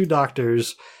 these two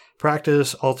doctors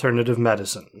practice alternative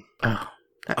medicine.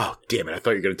 Oh, damn it. I thought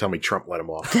you were going to tell me Trump let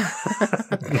him off.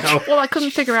 No. Well, I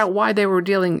couldn't figure out why they were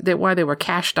why they were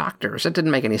cash doctors. It didn't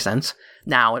make any sense.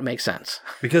 Now it makes sense.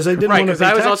 Because they didn't Right, want to because pay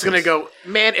I was taxes. also going to go,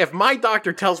 man, if my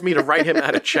doctor tells me to write him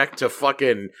out a check to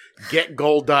fucking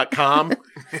getgold.com,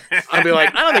 I'd be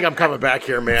like, I don't think I'm coming back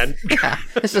here, man. Yeah,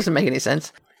 this doesn't make any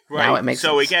sense. Right. Now it makes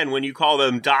so sense. again, when you call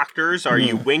them doctors, are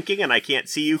you winking and I can't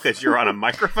see you because you're on a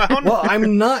microphone? Well,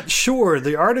 I'm not sure.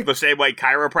 The article... The same way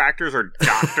chiropractors are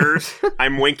doctors.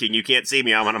 I'm winking. You can't see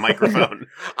me. I'm on a microphone.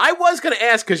 I was going to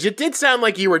ask, because you did sound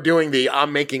like you were doing the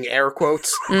I'm making air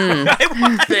quotes thing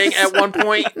at one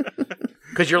point.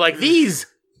 Because you're like, these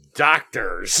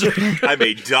doctors. I'm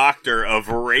a doctor of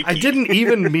Reiki. I didn't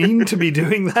even mean to be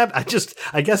doing that.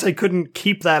 I guess I couldn't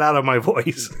keep that out of my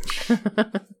voice.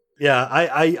 Yeah,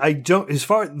 I don't, as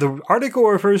far, the article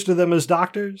refers to them as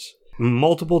doctors.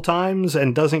 multiple times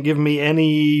and doesn't give me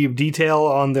any detail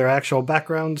on their actual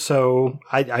background, so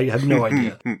I have no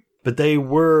idea. But they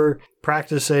were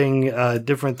practicing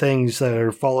different things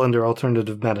that fall under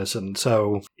alternative medicine.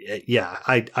 So, yeah,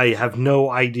 I have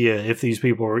no idea if these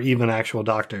people were even actual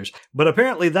doctors. But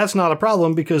apparently that's not a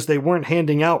problem because they weren't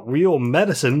handing out real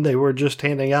medicine. They were just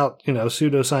handing out,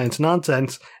 pseudoscience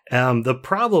nonsense. The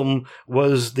problem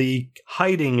was the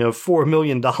hiding of $4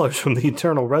 million from the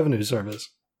Internal Revenue Service.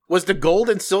 Was the gold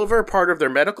and silver part of their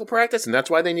medical practice, and that's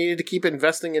why they needed to keep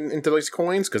investing into these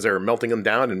coins? Because they were melting them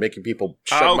down and making people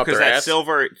shove them up their ass?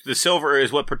 The silver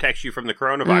is what protects you from the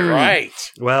coronavirus.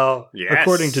 Right. Well,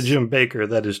 according to Jim Baker,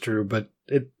 that is true, but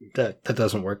that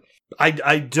doesn't work.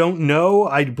 I don't know.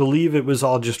 I believe it was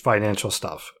all just financial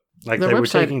stuff. Like they were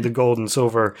taking the gold and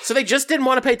silver. So they just didn't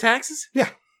want to pay taxes? Yeah.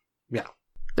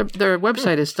 Their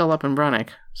website is still up and running,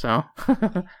 so...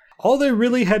 All they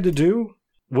really had to do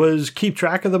was keep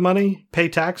track of the money, pay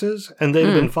taxes, and they'd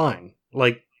have been fine.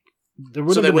 Like, there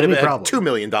wouldn't have been any problem. $2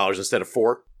 million instead of $4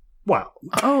 million. Wow.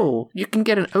 Oh, you can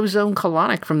get an ozone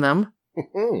colonic from them.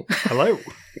 Hello.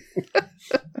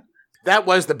 That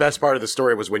was the best part of the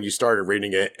story, was when you started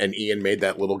reading it and Ian made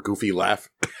that little goofy laugh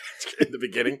in the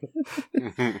beginning.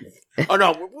 Oh,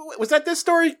 no. Was that this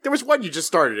story? There was one you just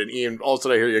started and Ian, all of a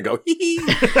sudden I hear you go, hee.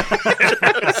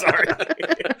 Sorry.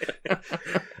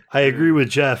 I agree with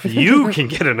Jeff. You can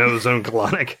get an ozone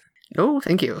colonic. Oh,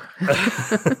 thank you. All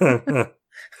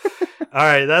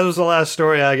right, that was the last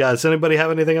story I got. Does anybody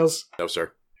have anything else? No,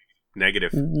 sir.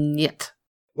 Negative. Yet.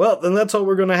 Well, then that's all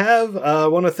we're going to have. I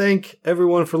want to thank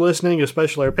everyone for listening,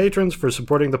 especially our patrons for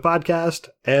supporting the podcast,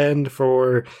 and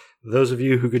for those of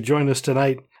you who could join us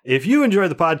tonight. If you enjoy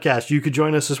the podcast, you could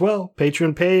join us as well.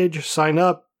 Patreon page, sign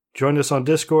up. Join us on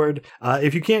Discord.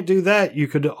 If you can't do that, you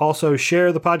could also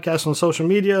share the podcast on social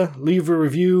media, leave a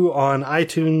review on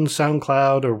iTunes,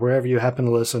 SoundCloud, or wherever you happen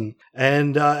to listen.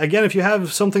 And again, if you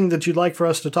have something that you'd like for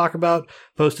us to talk about,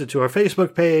 post it to our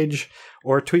Facebook page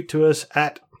or tweet to us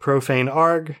at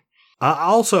profanearg.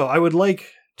 Also, I would like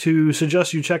to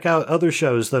suggest you check out other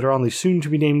shows that are on the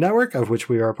soon-to-be-named network, of which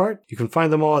we are a part. You can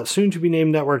find them all at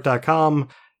soon-to-be-named-network.com.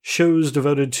 Shows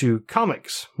devoted to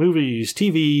comics, movies,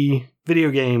 TV, video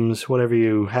games, whatever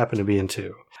you happen to be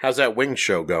into. How's that Wing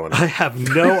show going? I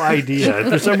have no idea.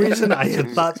 For some reason, I had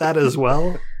thought that as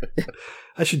well.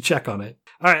 I should check on it.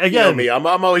 All right, again. You know me,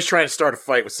 I'm always trying to start a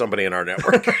fight with somebody in our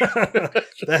network.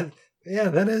 that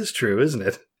is true, isn't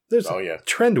it? There's a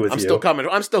trend with you.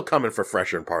 I'm still coming for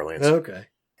fresher and parlance. Okay.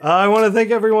 I want to thank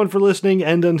everyone for listening,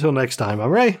 and until next time, I'm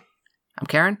Ray. I'm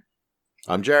Karen.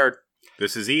 I'm Jared.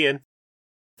 This is Ian.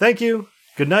 Thank you,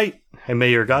 good night, and may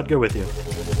your God go with you.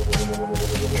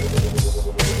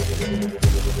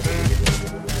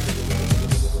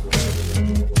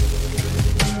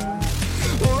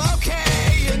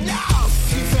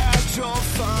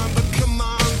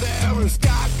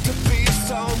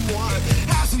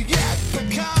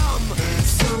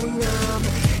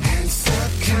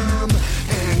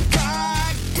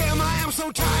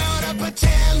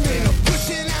 Pretending,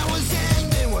 pushing I was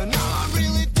ending when all I'm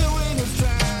really doing is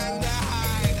trying to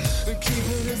hide and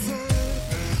keeping it